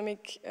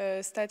socioeconomic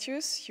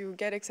status, you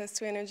get access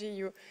to energy,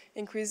 you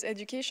increase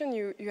education,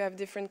 you have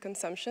different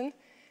consumption.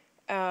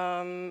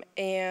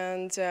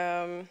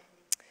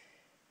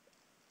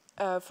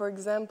 For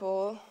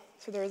example,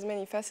 so there's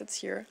many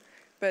facets here,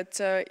 but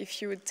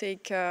if you would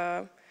take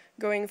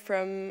going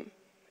from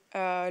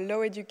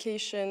low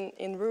education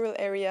in rural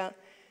area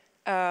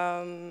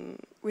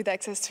with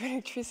access to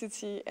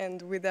electricity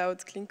and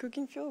without clean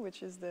cooking fuel,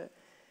 which is the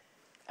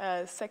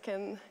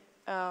second,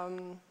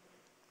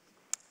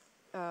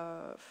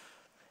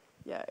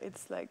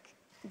 it's like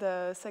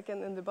the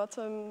second in the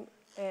bottom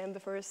and the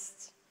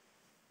first,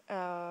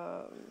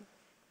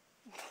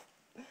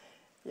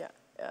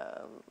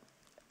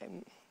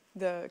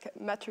 the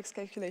matrix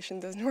calculation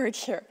doesn't work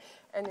here.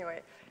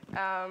 Anyway,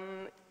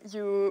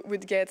 you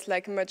would get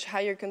like much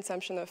higher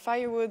consumption of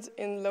firewood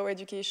in low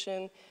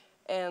education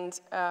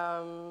and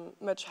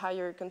much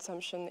higher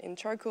consumption in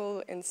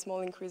charcoal and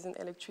small increase in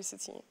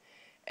electricity.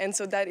 And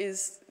so that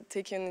is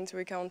taken into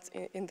account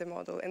in the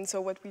model. And so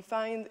what we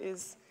find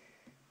is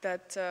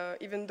that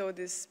even though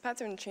this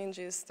pattern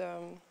changes, there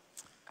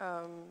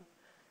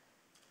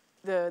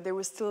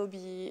will still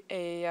be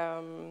a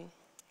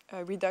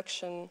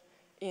reduction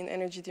in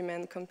energy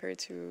demand compared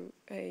to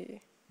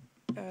a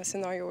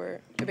scenario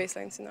or a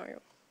baseline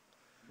scenario.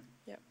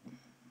 Yeah.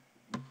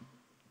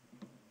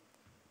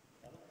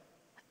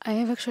 I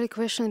have actually a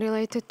question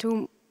related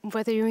to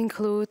whether you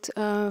include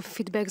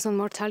feedbacks on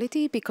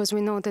mortality, because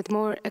we know that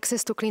more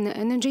access to cleaner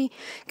energy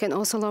can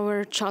also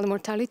lower child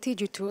mortality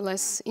due to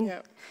less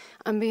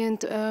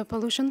ambient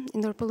pollution,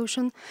 indoor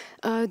pollution.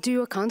 Do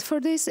you account for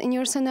this in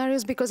your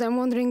scenarios? Because I'm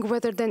wondering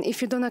whether then,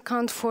 if you don't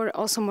account for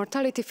also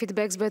mortality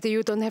feedbacks, whether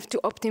you don't have too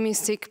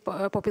optimistic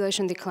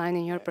population decline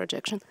in your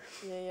projection.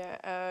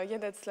 Yeah,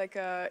 that's like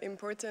an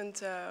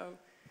important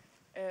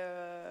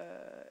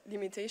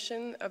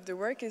limitation of the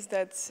work is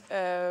that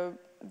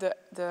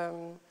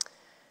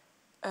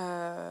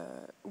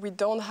we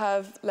don't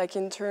have like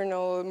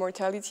internal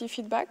mortality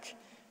feedback.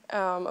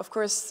 Of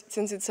course,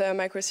 since it's a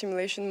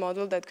microsimulation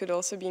model, that could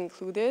also be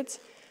included.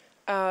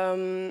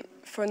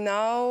 For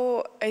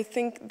now, I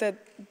think that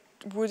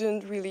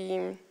wouldn't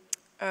really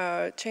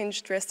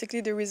change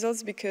drastically the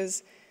results,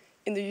 because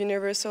in the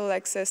universal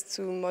access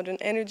to modern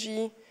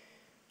energy,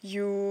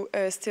 you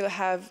still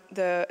have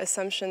the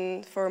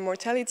assumption for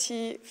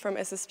mortality from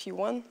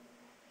SSP1,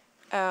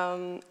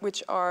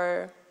 which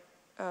are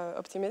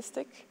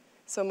optimistic.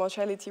 So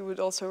mortality would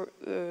also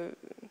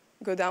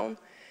go down.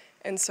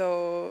 And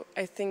so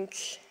I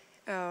think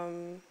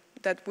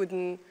that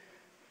wouldn't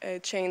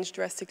change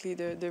drastically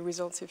the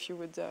results if you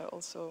would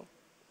also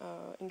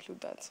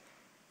include that.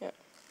 Yeah.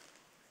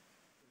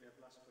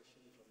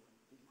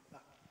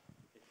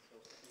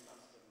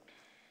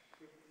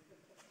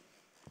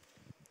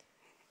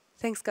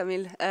 Thanks,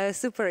 Camille.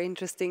 Super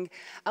interesting.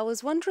 I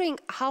was wondering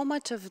how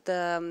much of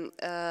the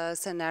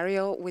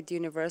scenario with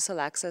universal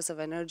access of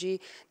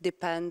energy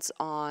depends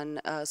on,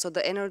 so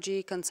the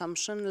energy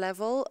consumption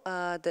level,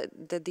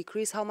 the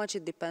decrease, how much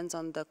it depends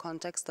on the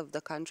context of the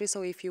country.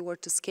 So if you were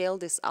to scale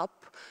this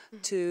up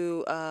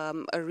to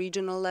a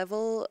regional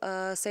level,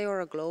 say,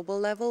 or a global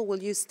level,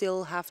 will you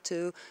still have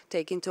to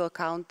take into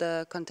account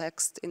the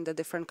context in the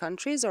different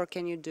countries, or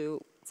can you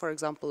do, for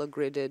example, a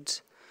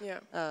gridded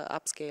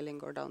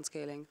upscaling or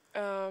downscaling?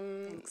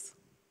 Thanks.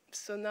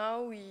 So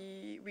now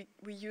we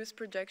use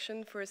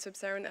projection for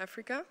Sub-Saharan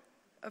Africa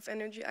of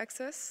energy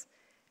access,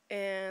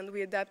 and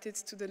we adapt it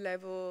to the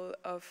level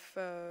of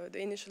the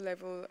initial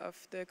level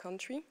of the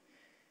country.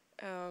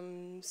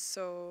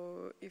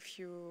 So if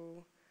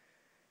you,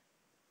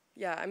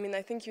 I mean,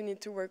 I think you need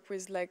to work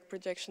with like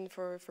projection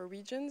for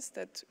regions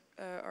that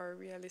are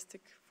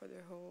realistic for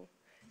the whole,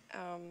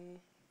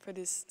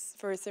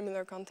 for a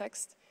similar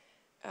context.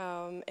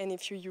 And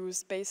if you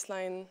use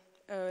baseline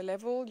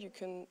level, you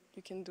can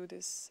do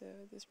this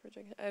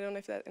projection. I don't know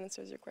if that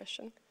answers your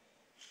question.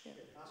 Yeah.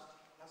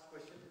 Last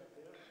question back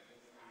there.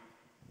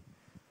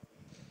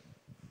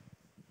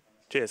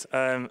 Cheers.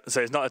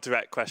 So it's not a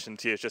direct question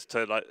to you, it's just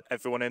to like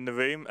everyone in the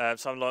room.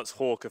 So I'm Lawrence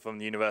Hawker from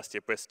the University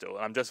of Bristol,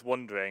 and I'm just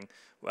wondering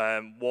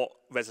what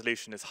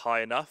resolution is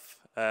high enough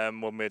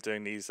when we're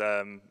doing these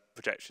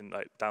projection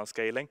like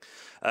downscaling.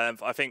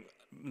 I think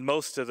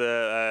most of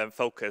the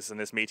focus in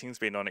this meeting has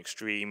been on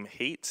extreme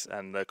heat,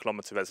 and the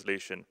kilometre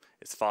resolution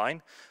is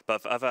fine.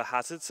 But for other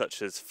hazards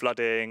such as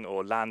flooding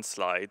or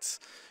landslides,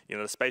 you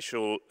know, the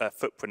spatial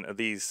footprint of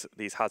these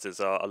hazards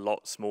are a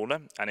lot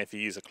smaller. And if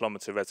you use a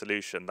kilometre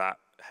resolution, that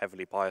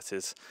heavily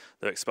biases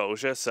the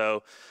exposure.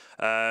 So,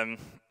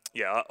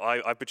 yeah,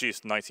 I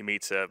produced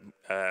 90-metre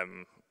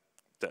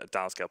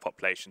downscale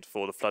populations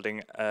for the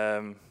flooding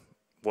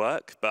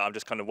work, but I'm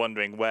just kind of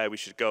wondering where we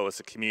should go as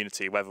a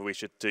community, whether we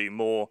should do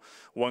more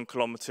 1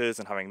 kilometres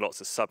and having lots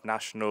of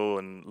subnational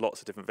and lots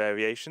of different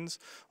variations,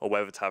 or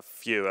whether to have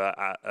fewer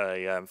at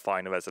a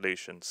finer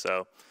resolution.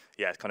 So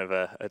yeah, it's kind of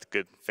a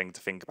good thing to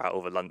think about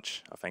over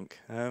lunch, I think.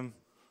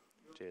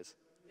 Cheers.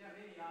 Yeah,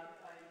 maybe I just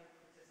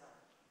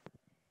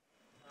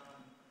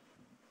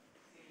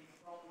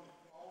from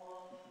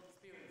our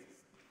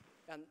experiences.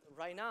 And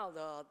right now,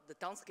 the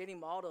downscaling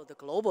model, the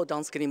global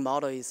downscaling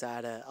model is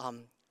at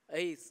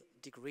 8th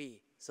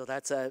degree, so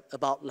that's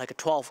about like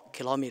 12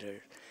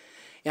 kilometers.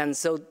 And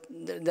so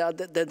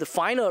the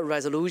final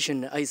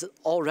resolution is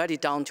already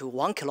down to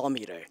 1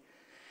 kilometer.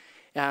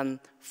 And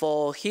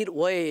for heat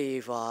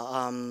wave,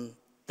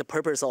 the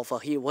purpose of a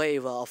heat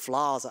wave of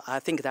floods, I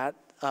think that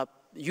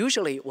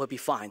usually will be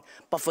fine.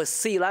 But for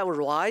sea level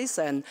rise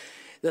and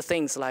the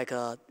things like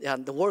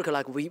the work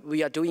like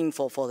we are doing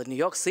for the New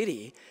York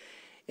City,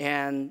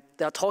 and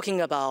they're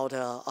talking about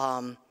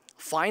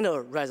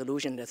final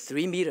resolution at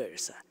 3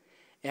 meters.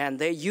 And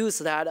they use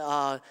that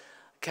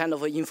kind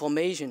of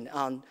information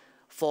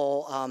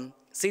for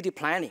city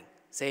planning.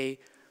 Say,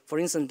 for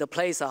instance, the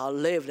place I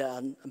lived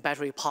in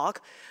Battery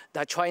Park,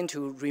 they're trying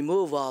to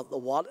remove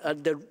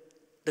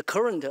the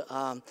current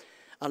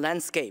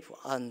landscape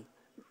and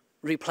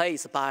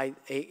replace by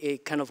a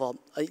kind of a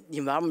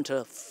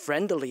environmental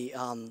friendly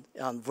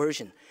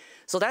version.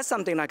 So that's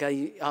something like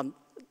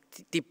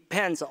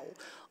depends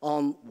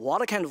on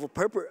what kind of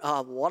purpose,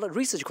 what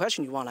research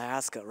question you want to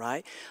ask,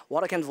 right?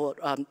 What kind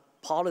of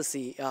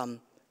policy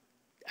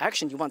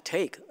action you want to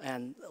take,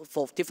 and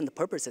for different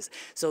purposes.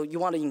 So you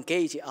want to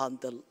engage on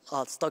the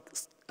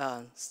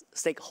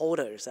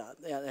stakeholders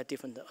at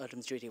different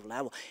administrative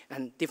level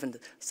and different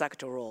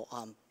sectoral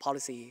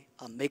policy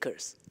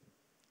makers.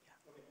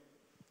 Yeah. Okay.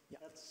 Yeah.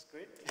 That's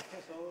great.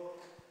 So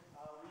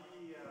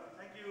we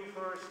thank you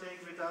for staying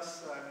with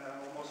us, and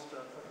almost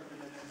 30